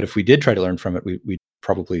 But if we did try to learn from it, we'd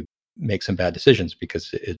probably make some bad decisions, because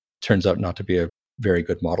it turns out not to be a very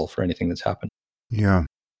good model for anything that's happened. Yeah.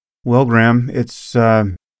 Well, Graham, it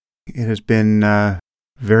has been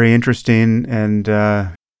very interesting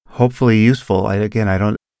and hopefully useful.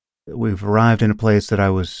 We've arrived in a place that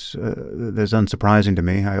that's unsurprising to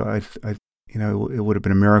me. It would have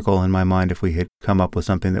been a miracle in my mind if we had come up with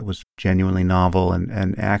something that was genuinely novel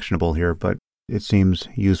and actionable here, but it seems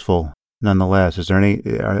useful nonetheless. Are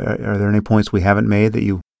there any points we haven't made that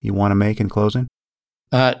you want to make in closing?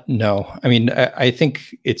 No. I mean, I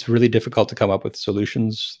think it's really difficult to come up with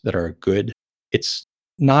solutions that are good. It's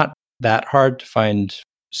not that hard to find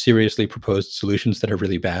seriously proposed solutions that are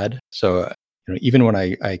really bad. So, even when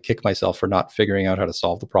I kick myself for not figuring out how to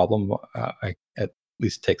solve the problem, I at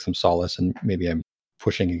least take some solace, and maybe I'm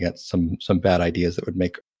pushing against some bad ideas that would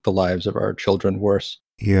make the lives of our children worse.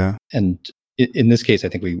 Yeah. And in this case, I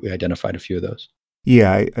think we identified a few of those.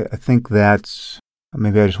 Yeah, I think that's,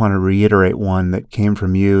 maybe I just want to reiterate one that came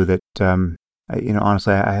from you that,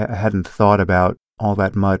 honestly, I hadn't thought about all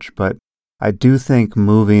that much, but I do think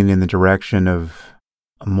moving in the direction of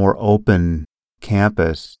a more open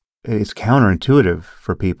campus is counterintuitive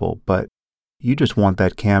for people, but you just want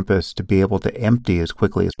that campus to be able to empty as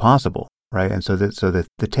quickly as possible, right? And so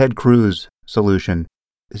the Ted Cruz solution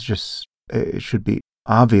is just, it should be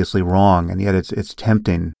obviously wrong, and yet it's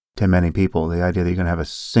tempting to many people. The idea that you're going to have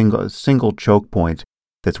a single choke point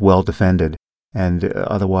that's well defended, and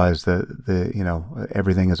otherwise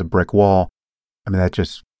everything is a brick wall. I mean, that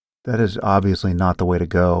is obviously not the way to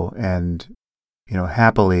go. And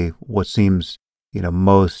happily, what seems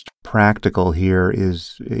most practical here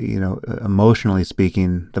is, emotionally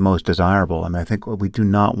speaking, the most desirable. I mean, I think we do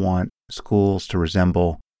not want schools to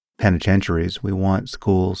resemble penitentiaries. We want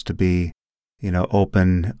schools to be,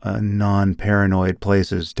 open, non-paranoid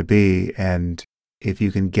places to be. And if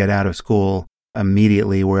you can get out of school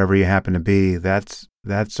immediately wherever you happen to be, that's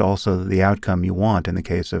also the outcome you want in the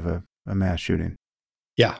case of a mass shooting.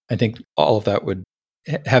 Yeah, I think all of that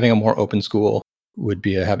having a more open school would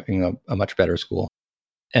be having a much better school.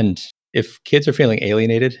 And if kids are feeling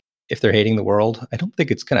alienated, if they're hating the world, I don't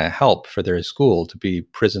think it's going to help for their school to be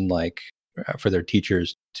prison-like, for their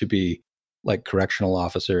teachers to be like correctional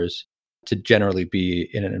officers, to generally be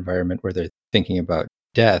in an environment where they're thinking about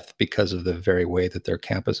death because of the very way that their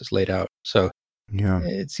campus is laid out. So yeah,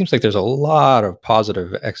 it seems like there's a lot of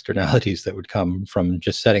positive externalities that would come from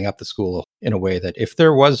just setting up the school in a way that if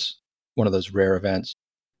there was one of those rare events,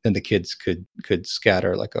 then the kids could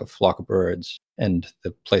scatter like a flock of birds, and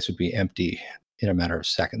the place would be empty in a matter of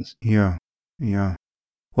seconds. Yeah.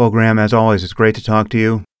 Well, Graham, as always, it's great to talk to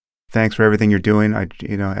you. Thanks for everything you're doing.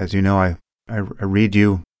 As you know, I read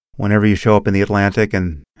you whenever you show up in the Atlantic,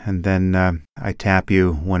 and then I tap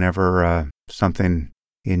you whenever something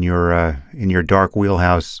in your dark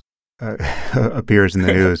wheelhouse appears in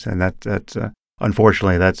the news, and that's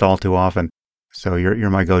unfortunately that's all too often. So you're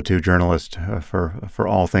my go-to journalist for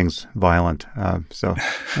all things violent. So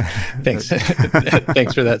thanks,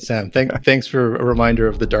 thanks for that, Sam. Thanks for a reminder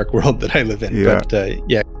of the dark world that I live in. Yeah.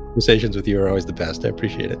 But conversations with you are always the best. I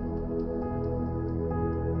appreciate it.